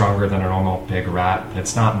 stronger than a normal big rat.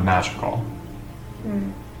 It's not magical.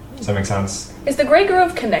 Does that make sense? Is the Grey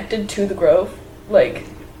Grove connected to the Grove? Like,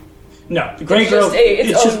 No, the Grey It's Grove. just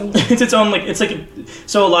its own- It's its own. Like it's like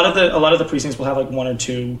so. A lot of the precincts will have like one or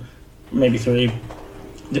two, maybe three,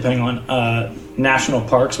 depending on national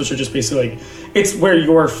parks, which are just basically like it's where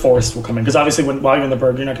your forest will come in. Because obviously, while you're in the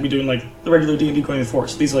burg, you're not going to be doing like the regular D&D going to the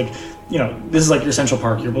forest. These are like, you know, this is like your central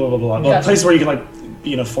park. Your blah blah blah blah. Gotcha. Places where you can like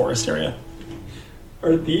be in a forest area.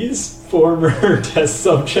 Are these former test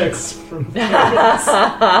subjects from Okay, that's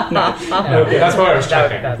what I was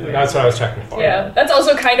checking. That's what I was checking for. yeah, that's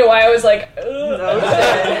also kind of why I was like, ugh. But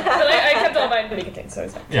I kept all mine pretty contained, so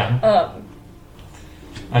it's fine. Yeah.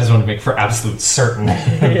 I just want to make for absolute certain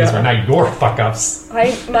these were not your fuck ups.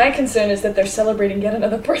 My concern is that they're celebrating yet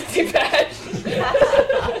another birthday bash.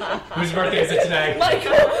 Whose birthday is it today?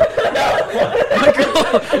 Michael!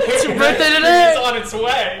 It's your birthday today! It's on its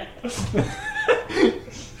way.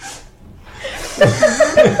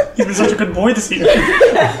 He's been such a good boy this year.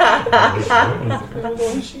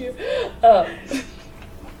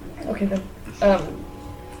 Okay then.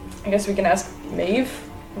 I guess we can ask Maeve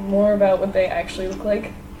more about what they actually look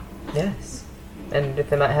like. Yes. And if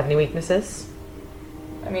they might have any weaknesses?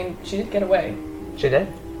 I mean, she did get away. She did.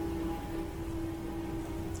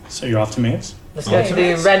 So you're off to Maeve's? Let's go to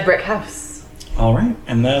the red brick house. All right,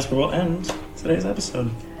 and that's where we'll end today's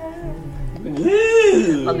episode.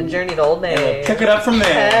 Woo! On the journey to Old And we'll Maid. pick it up from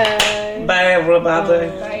there. Hey. Bye, everybody.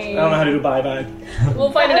 Bye. I don't know how to do bye.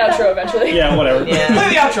 We'll find an outro eventually. Yeah, whatever. Play Yeah.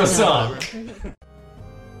 the outro song.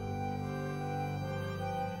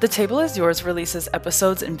 The Table is Yours releases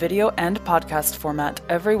episodes in video and podcast format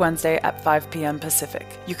every Wednesday at 5 p.m. Pacific.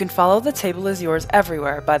 You can follow The Table is Yours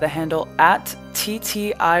everywhere by the handle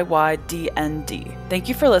 @TTIYDND. Thank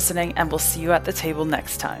you for listening, and we'll see you at the table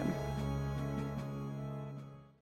next time.